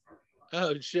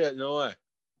 Oh shit, no way.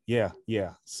 Yeah.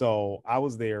 So I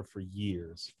was there for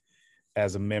years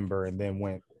as a member and then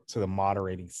went to the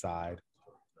moderating side.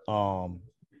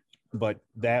 But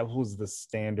that was the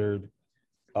standard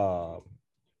talk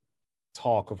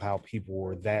of how people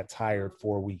were that tired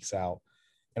 4 weeks out.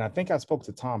 And I think I spoke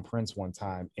to Tom Prince one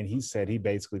time, and he said he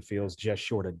basically feels just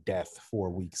short of death 4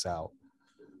 weeks out.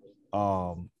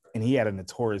 And he had a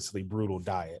notoriously brutal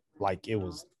diet. Like, it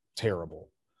was terrible.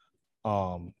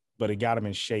 But it got him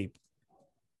in shape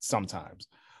sometimes.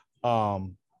 Now,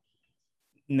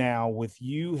 with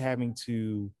you having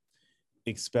to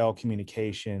expel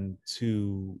communication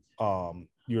to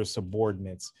your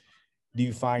subordinates, do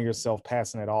you find yourself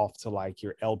passing it off to like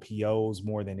your LPOs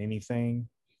more than anything?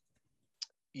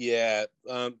 Yeah,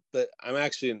 but I'm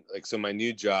actually like, so my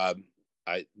new job,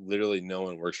 I literally, no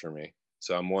one works for me.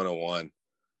 So I'm 101.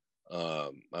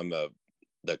 I'm the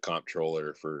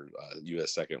comptroller for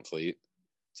U.S. Second Fleet.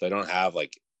 So I don't have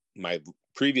like my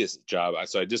previous job.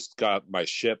 So I just got my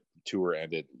ship tour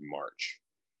ended in March.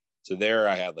 So there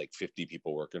I had like 50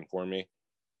 people working for me.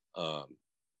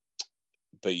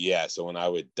 But yeah, so when I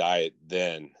would diet,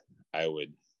 then I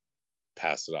would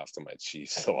pass it off to my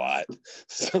chiefs a lot.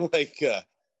 So like,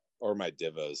 or my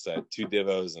divos. So I had 2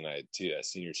 divos and I had a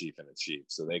senior chief and a chief.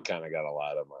 So they kind of got a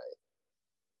lot of my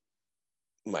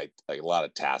like a lot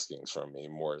of taskings from me,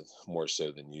 more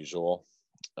so than usual.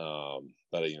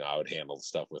 But you know, I would handle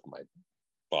stuff with my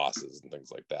bosses and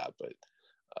things like that. But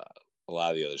a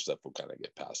lot of the other stuff will kind of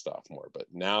get passed off more. But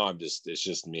now it's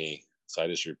just me. So I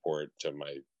just report to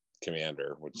my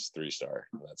commander, which is 3-star,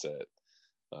 and that's it.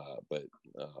 But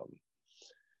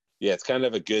yeah, it's kind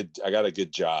of I got a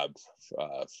good job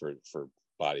for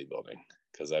bodybuilding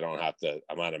because I don't have to,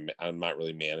 I'm not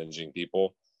really managing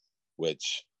people,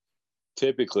 which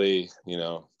typically, you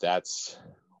know, that's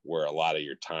where a lot of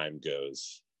your time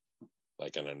goes,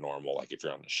 like in a normal, like if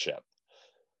you're on a ship.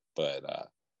 But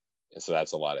so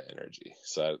that's a lot of energy.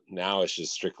 So now it's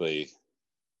just strictly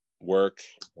work,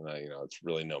 and you know, it's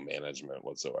really no management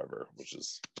whatsoever, which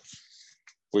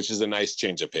is a nice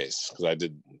change of pace, because I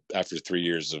did, after 3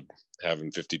 years of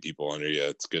having 50 people under you,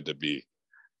 it's good to be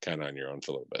kind of on your own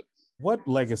for a little bit. What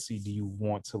legacy do you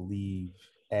want to leave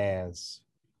as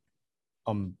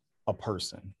a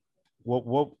person?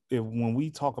 When we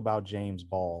talk about James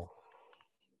Ball,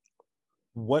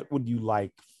 what would you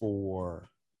like for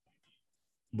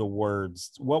the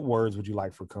words? What words would you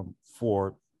like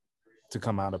to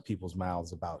come out of people's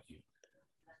mouths about you?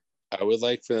 I would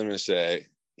like for them to say,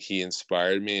 he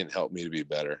inspired me and helped me to be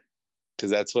better,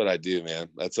 because that's what I do, man.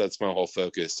 That's my whole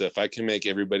focus. So if I can make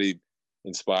everybody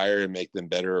inspire and make them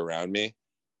better around me,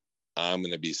 I'm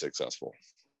going to be successful.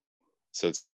 So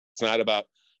it's not about,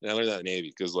 and I learned that in the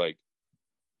Navy, because like,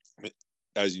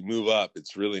 as you move up,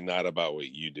 it's really not about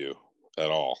what you do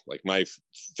at all. Like my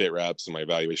fit reps and my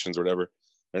evaluations or whatever,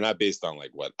 they're not based on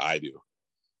like what I do.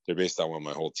 They're based on what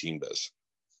my whole team does.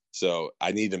 So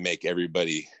I need to make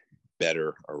everybody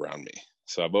better around me.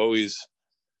 So I've always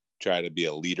tried to be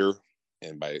a leader,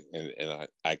 and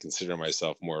I consider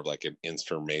myself more of like an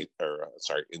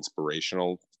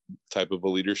inspirational type of a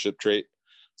leadership trait.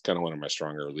 It's kind of one of my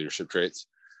stronger leadership traits.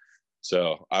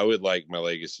 So I would like my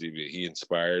legacy to be, he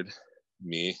inspired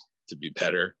me to be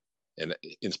better, and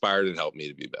inspired and helped me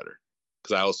to be better.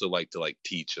 Because I also like to like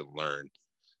teach and learn,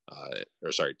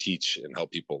 teach and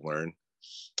help people learn.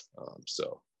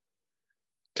 So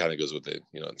kind of goes with it,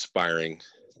 inspiring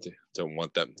to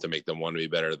want them to make them want to be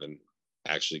better than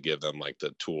actually give them like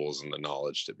the tools and the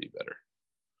knowledge to be better.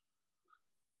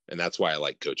 And that's why I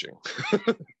like coaching.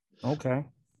 Okay.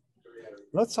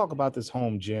 Let's talk about this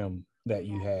home gym that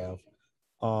you have.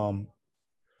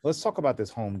 Let's talk about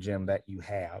this home gym that you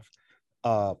have.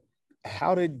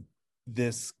 How did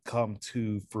this come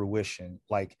to fruition?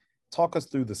 Like, talk us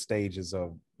through the stages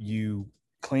of you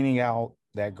cleaning out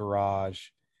that garage,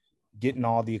 getting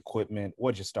all the equipment.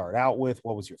 What'd you start out with?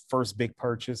 What was your first big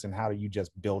purchase, and how do you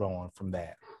just build on from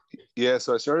that? Yeah,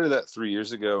 so I started that 3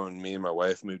 years ago, and me and my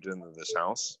wife moved into this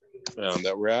house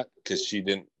that we're at, because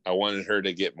I wanted her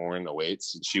to get more into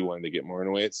weights, and she wanted to get more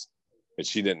into weights, but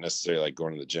she didn't necessarily like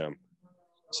going to the gym.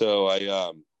 So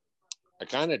I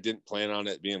kind of didn't plan on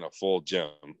it being a full gym.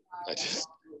 I just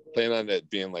planned on it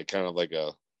being like kind of like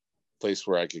a place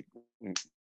where I could do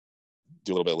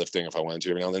a little bit of lifting if I wanted to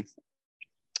every now and then.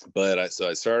 But I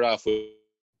started off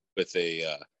with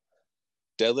a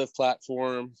deadlift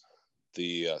platform,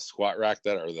 the squat rack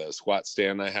or the squat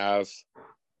stand I have.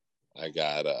 I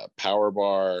got a power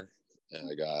bar, and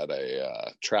I got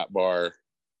a trap bar,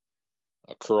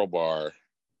 a curl bar,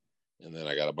 and then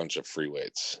I got a bunch of free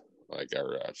weights, not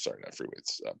free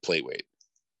weights, plate weight,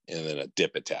 and then a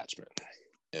dip attachment,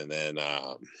 and then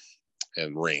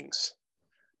and rings,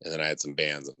 and then I had some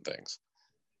bands and things.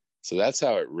 So that's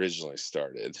how it originally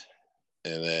started.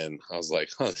 And then I was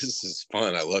like, oh, this is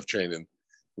fun. I love training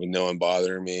with no one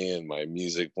bothering me and my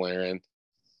music blaring.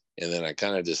 And then I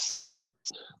kind of just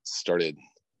started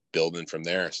building from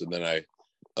there. So then I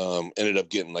ended up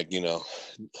getting a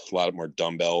lot more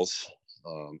dumbbells.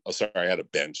 I had a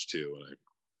bench too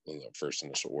when the first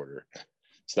initial order.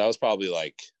 So that was probably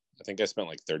I think I spent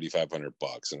like $3,500, and it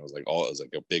was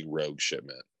like a big Rogue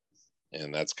shipment.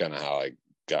 And that's kind of how I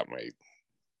got my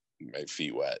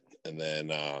feet wet. And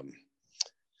then I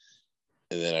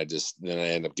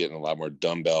ended up getting a lot more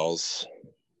dumbbells,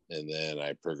 and then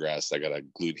I progressed. I got a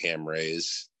glute ham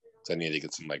raise, so I needed to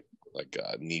get some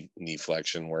knee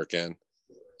flexion work in. I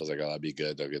was like, oh, that'd be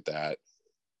good. I'll get that.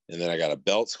 And then I got a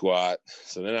belt squat.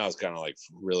 So then I was kind of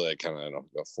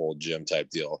a full gym type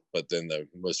deal. But then the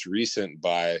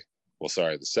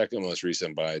second most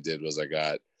recent buy I did was I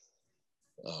got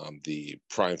the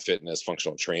Prime Fitness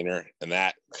functional trainer, and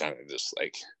that kind of just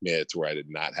made it to where I did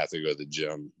not have to go to the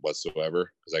gym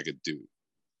whatsoever, because I could do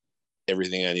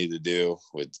everything I need to do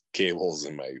with cables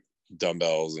and my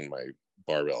dumbbells and my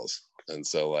barbells. And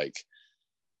so and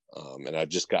I've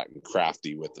just gotten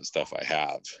crafty with the stuff I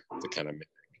have to kind of make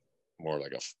more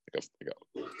like a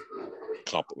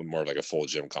full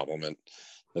gym complement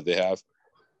that they have.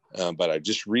 But I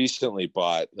just recently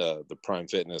bought the Prime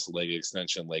Fitness leg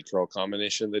extension, leg curl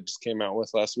combination that just came out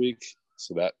with last week.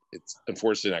 So that it's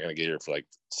unfortunately not going to get here for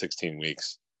 16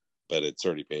 weeks, but it's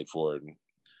already paid for and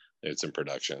it's in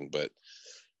production. But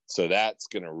so that's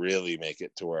going to really make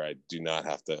it to where I do not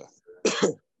have to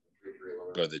go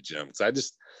to the gym.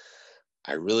 Because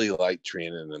I really like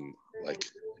training, and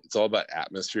it's all about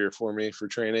atmosphere for me for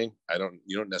training.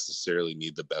 You don't necessarily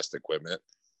need the best equipment.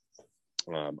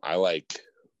 I like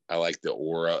the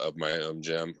aura of my own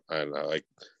gym, and I like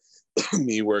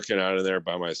me working out in there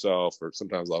by myself, or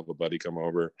sometimes I'll have a buddy come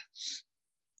over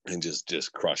and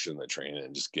just crushing the training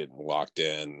and just getting locked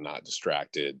in, not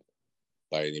distracted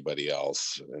by anybody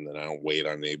else. And then I don't wait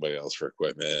on anybody else for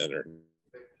equipment or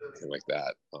anything like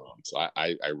that. So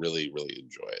I really, really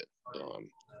enjoy it.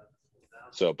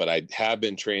 But I have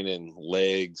been training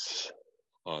legs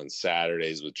on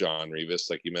Saturdays with John Rivas,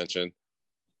 like you mentioned,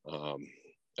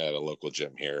 at a local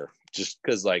gym here, just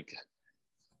because I'm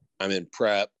in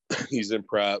prep, he's in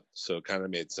prep, so it kind of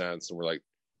made sense. And we're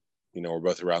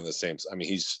both around the same.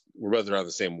 We're both around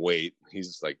the same weight.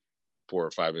 He's 4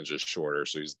 or 5 inches shorter,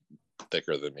 so he's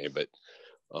thicker than me, but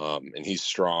and he's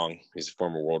strong. He's a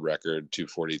former world record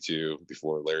 242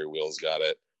 before Larry Wheels got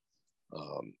it.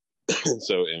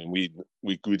 So, and we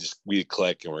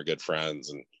click, and we're good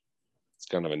friends, and it's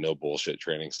kind of a no bullshit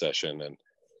training session. And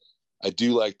I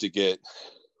do like to get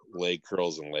leg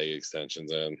curls and leg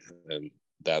extensions in, and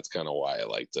that's kind of why I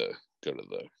like to go to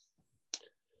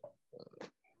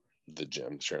the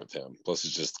gym to train with him. Plus,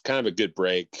 it's just kind of a good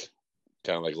break.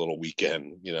 kind of like a little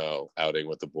weekend, outing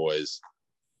with the boys,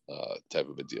 type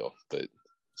of a deal. But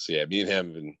so yeah, me and him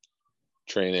have been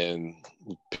training,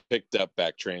 picked up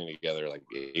back training together like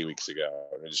 8 weeks ago.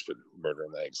 And we just been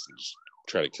murdering eggs and just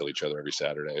try to kill each other every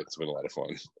Saturday. It's been a lot of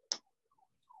fun.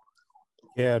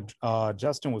 Yeah,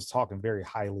 Justin was talking very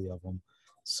highly of him.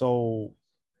 So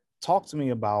talk to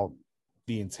me about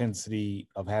the intensity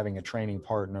of having a training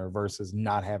partner versus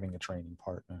not having a training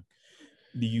partner.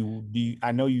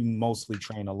 I know you mostly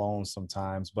train alone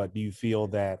sometimes, but do you feel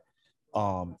that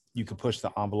you could push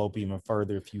the envelope even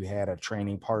further if you had a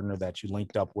training partner that you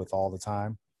linked up with all the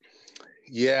time?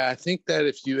 Yeah, I think that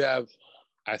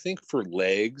I think for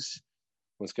legs,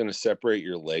 what's going to separate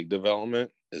your leg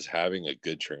development is having a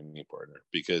good training partner,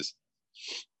 because,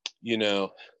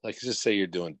 like just say you're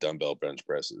doing dumbbell bench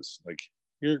presses, like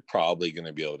you're probably going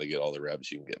to be able to get all the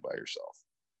reps you can get by yourself.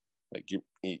 Like you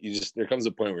just, there comes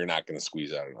a point where you're not going to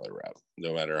squeeze out another rep,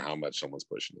 no matter how much someone's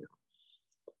pushing you.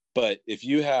 But if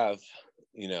you have,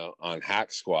 on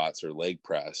hack squats or leg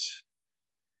press,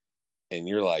 and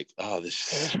you're like, oh,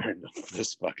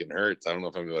 this fucking hurts, I don't know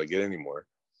if I'm going to get any more.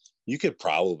 You could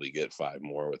probably get 5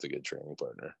 more with a good training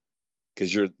partner,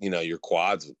 because your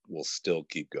quads will still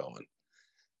keep going,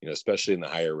 especially in the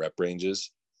higher rep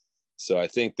ranges. So I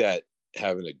think that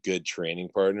having a good training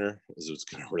partner is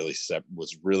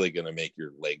what's really going to make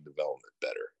your leg development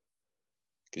better.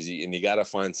 Because you got to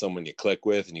find someone you click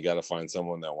with, and you got to find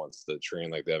someone that wants to train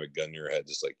like they have a gun in your head,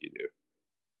 just like you do.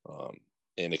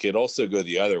 And it could also go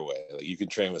the other way. Like you can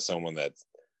train with someone that's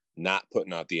not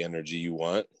putting out the energy you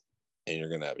want, and you're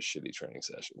going to have a shitty training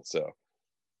session. So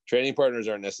training partners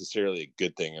aren't necessarily a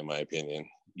good thing, in my opinion.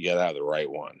 You got to have the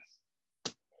right one.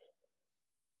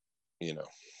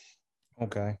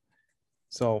 Okay.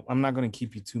 So I'm not going to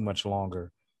keep you too much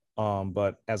longer.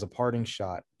 But as a parting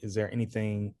shot, is there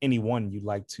anyone you'd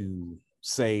like to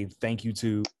say thank you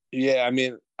to? Yeah, I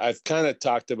mean, I've kind of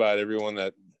talked about everyone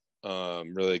that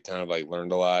really kind of like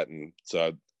learned a lot, and so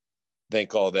I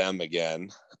thank all them again.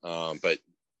 But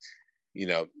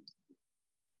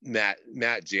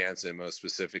Matt Jansen most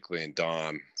specifically, and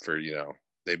Dom for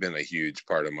they've been a huge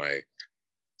part of my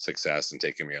success and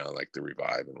taking me on like the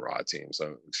Revive and Raw team. So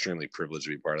I'm extremely privileged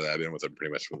to be part of that. I've been with them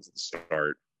pretty much from the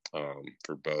start,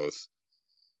 for both,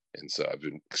 and so I've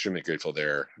been extremely grateful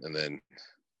there. And then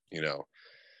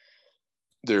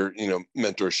their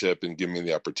mentorship and giving me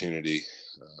the opportunity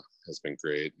has been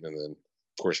great. And then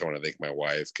of course I want to thank my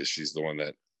wife, because she's the one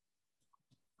that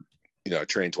I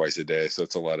train twice a day, so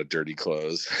it's a lot of dirty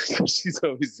clothes. She's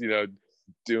always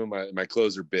doing my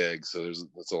clothes are big, so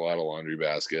it's a lot of laundry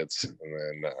baskets. And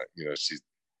then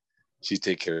she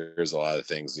takes care of a lot of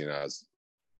things as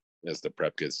the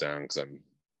prep gets down, because I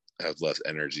have less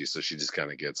energy, so she just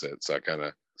kind of gets it. So I kind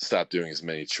of stopped doing as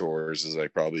many chores as I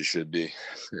probably should be.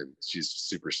 And she's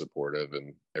super supportive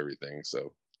and everything,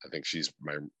 so I think she's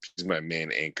my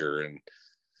main anchor and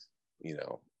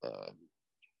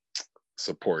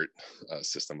support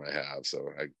system I have. So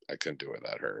I couldn't do it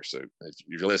without her. So if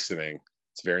you're listening,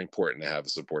 it's very important to have a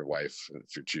supportive wife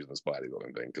if you're choosing this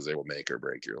bodybuilding thing, because they will make or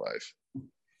break your life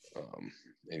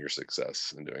and your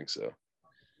success in doing so.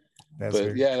 That's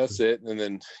it. And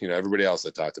then everybody else I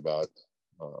talked about,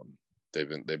 they've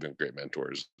been great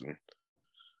mentors, and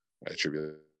I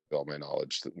attribute all my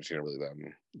knowledge to really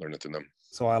them, learn it from them.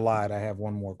 So I lied. I have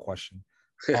one more question.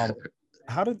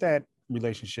 How did that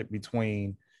relationship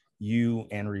between you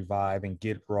and Revive and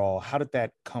Get Raw, how did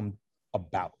that come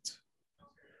about?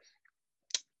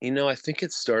 I think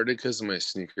it started because of my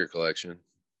sneaker collection.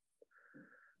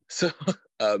 So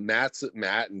Matt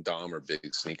and Dom are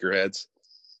big sneakerheads,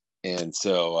 and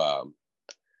so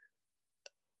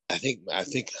I think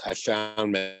I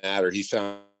found Matt, or he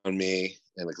found me,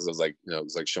 and because I was like, it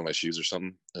was like showing my shoes or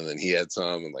something, and then he had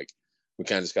some, and like we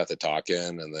kind of just got to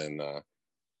talking, and then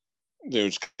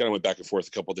just kind of went back and forth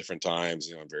a couple different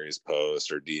times, on various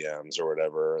posts or DMs or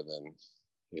whatever, and then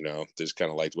they just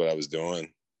kind of liked what I was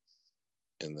doing,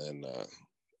 and then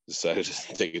decided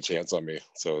to take a chance on me.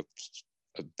 So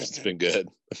it's been good.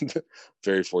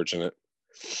 Very fortunate.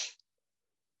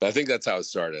 But I think that's how it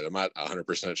started. I'm not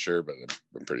 100% sure, but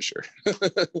I'm pretty sure.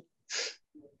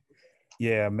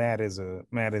 Yeah, Matt is a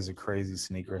crazy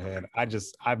sneakerhead.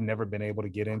 I've never been able to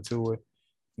get into it.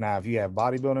 Now, if you have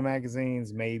bodybuilding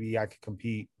magazines, maybe I could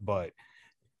compete, but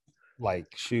like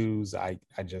shoes, I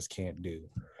just can't do.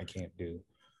 I can't do.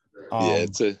 Yeah,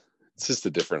 it's just a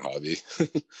different hobby.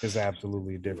 It's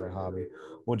absolutely a different hobby.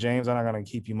 Well, James, I'm not going to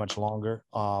keep you much longer.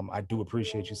 I do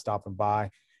appreciate you stopping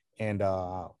by, and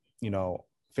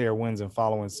fair winds and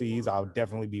following seas. I'll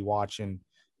definitely be watching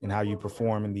and how you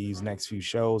perform in these next few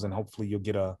shows, and hopefully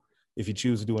you'll if you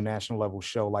choose to do a national level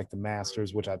show like the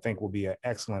Masters, which I think will be an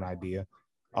excellent idea,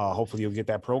 hopefully you'll get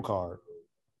that pro card.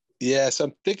 Yeah, so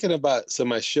I'm thinking about, so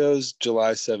my show's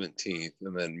July 17th,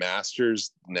 and then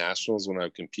Masters Nationals when I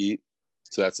compete.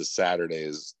 So that's a Saturday,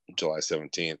 is July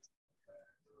 17th.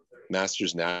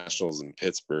 Masters Nationals in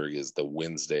Pittsburgh is the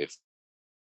Wednesday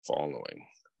following.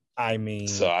 I mean,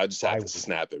 so I just have to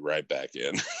snap it right back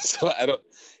in. So I don't,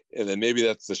 and then maybe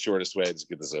that's the shortest way to just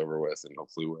get this over with and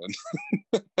hopefully win.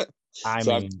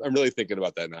 I'm really thinking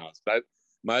about that now. But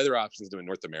my other option is doing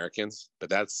North Americans, but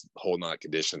that's holding on a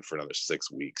condition for another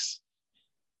 6 weeks.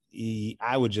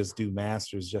 I would just do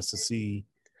Masters just to see.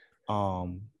 I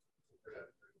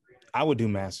would do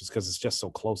Masters because it's just so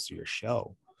close to your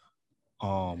show.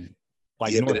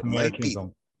 Like North Americans,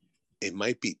 it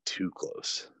might be too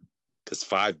close because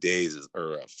 5 days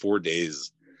or 4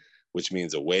 days, which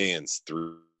means a weigh-in's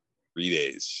 3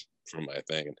 days from my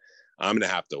thing. I'm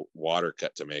gonna have to water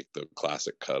cut to make the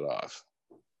classic cutoff.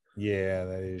 Yeah,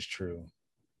 that is true.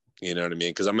 You know what I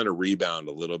mean? Because I'm gonna rebound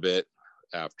a little bit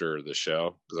after the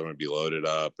show because I'm gonna be loaded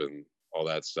up and all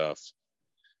that stuff,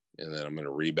 and then I'm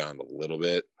gonna rebound a little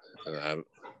bit, and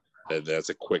that's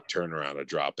a quick turnaround to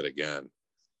drop it again.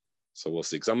 So we'll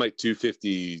see. Because I'm like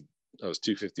 250. I was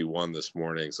 251 this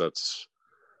morning, so that's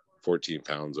 14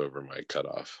 pounds over my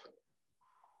cutoff.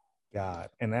 God,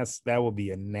 and that would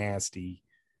be a nasty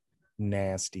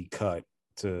cut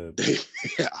to.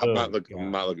 Yeah, I'm not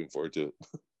looking forward to it.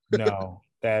 No,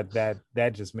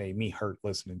 that just made me hurt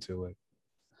listening to it.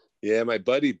 Yeah, my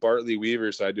buddy Bartley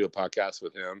Weaver, so I do a podcast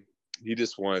with him. He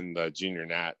just won the Junior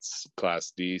Nats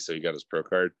Class D, so he got his pro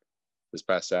card this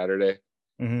past Saturday.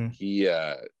 Mm-hmm.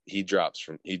 He dropped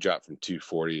from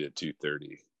 240 to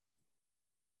 230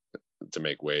 to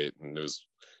make weight, and it was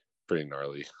pretty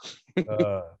gnarly.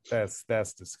 That's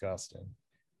disgusting.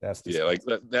 That's disgusting. Yeah,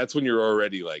 like that's when you're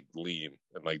already like lean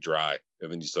and like dry,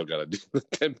 and then you still got to do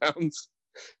 10 pounds.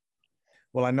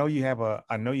 Well, I know you have a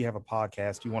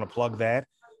podcast. You want to plug that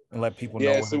and let people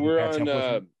know? Yeah, so we're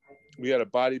on. We got a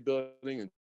bodybuilding and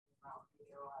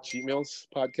cheat meals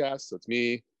podcast. So it's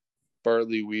me,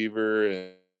 Bartley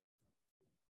Weaver,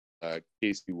 and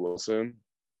Casey Wilson,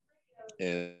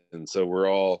 and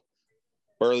so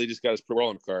Bartley just got his pro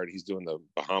Roland card. He's doing the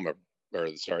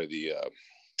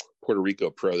Puerto Rico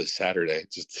Pro this Saturday,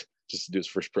 just to do his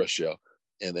first pro show.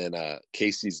 And then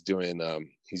Casey's doing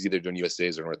he's either doing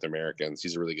USA's or North Americans.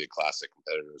 He's a really good classic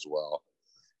competitor as well.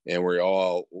 And we're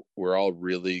all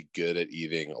really good at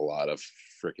eating a lot of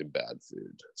freaking bad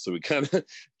food. So we kind of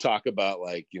talk about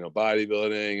like, you know,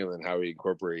 bodybuilding and then how we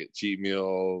incorporate cheat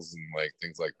meals and like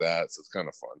things like that. So it's kind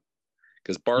of fun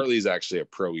because Bartley's actually a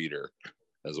pro eater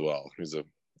as well. He's a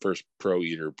first pro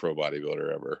eater, pro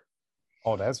bodybuilder ever.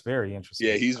 Oh, that's very interesting.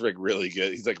 Yeah, he's like really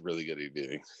good. He's like really good at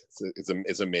eating.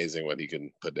 It's amazing what he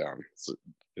can put down.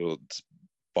 It'll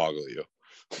boggle you.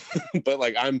 But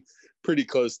like I'm pretty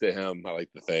close to him, I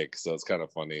like to think. So it's kind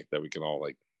of funny that we can all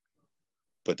like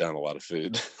put down a lot of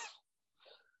food.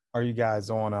 Are you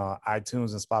guys on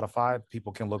iTunes and Spotify?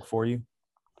 People can look for you.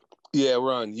 Yeah,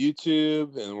 we're on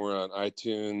YouTube and we're on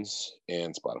iTunes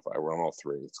and Spotify. We're on all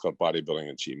three. It's called Bodybuilding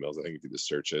and Cheat Meals. I think if you just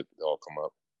search it, they'll all come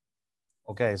up.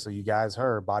 Okay, so you guys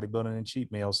heard Bodybuilding and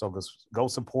Cheat Meals. So go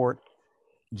support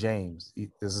James.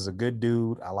 This is a good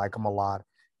dude. I like him a lot,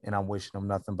 and I'm wishing him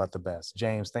nothing but the best.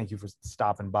 James, thank you for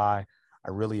stopping by.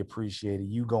 I really appreciate it.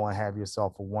 You go and have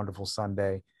yourself a wonderful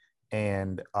Sunday,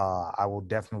 and I will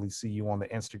definitely see you on the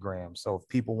Instagram. So if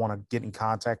people want to get in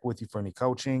contact with you for any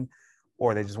coaching,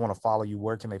 or they just want to follow you,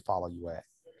 where can they follow you at?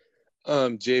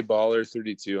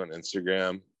 JBaller32 on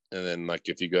Instagram. And then like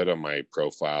if you go to my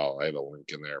profile, I have a link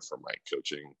in there for my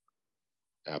coaching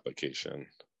application.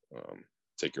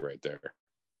 Take it right there.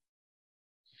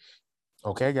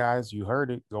 Okay, guys, you heard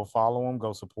it. Go follow him.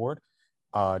 Go support.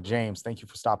 James, thank you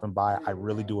for stopping by. I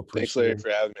really do appreciate it. Thanks,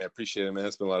 Larry, for having me. I appreciate it, man.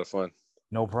 It's been a lot of fun.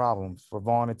 No problem. For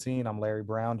Vaughn and Teen, I'm Larry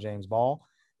Brown, James Ball,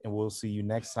 and we'll see you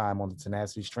next time on the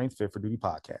Tenacity Strength Fit for Duty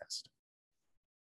podcast.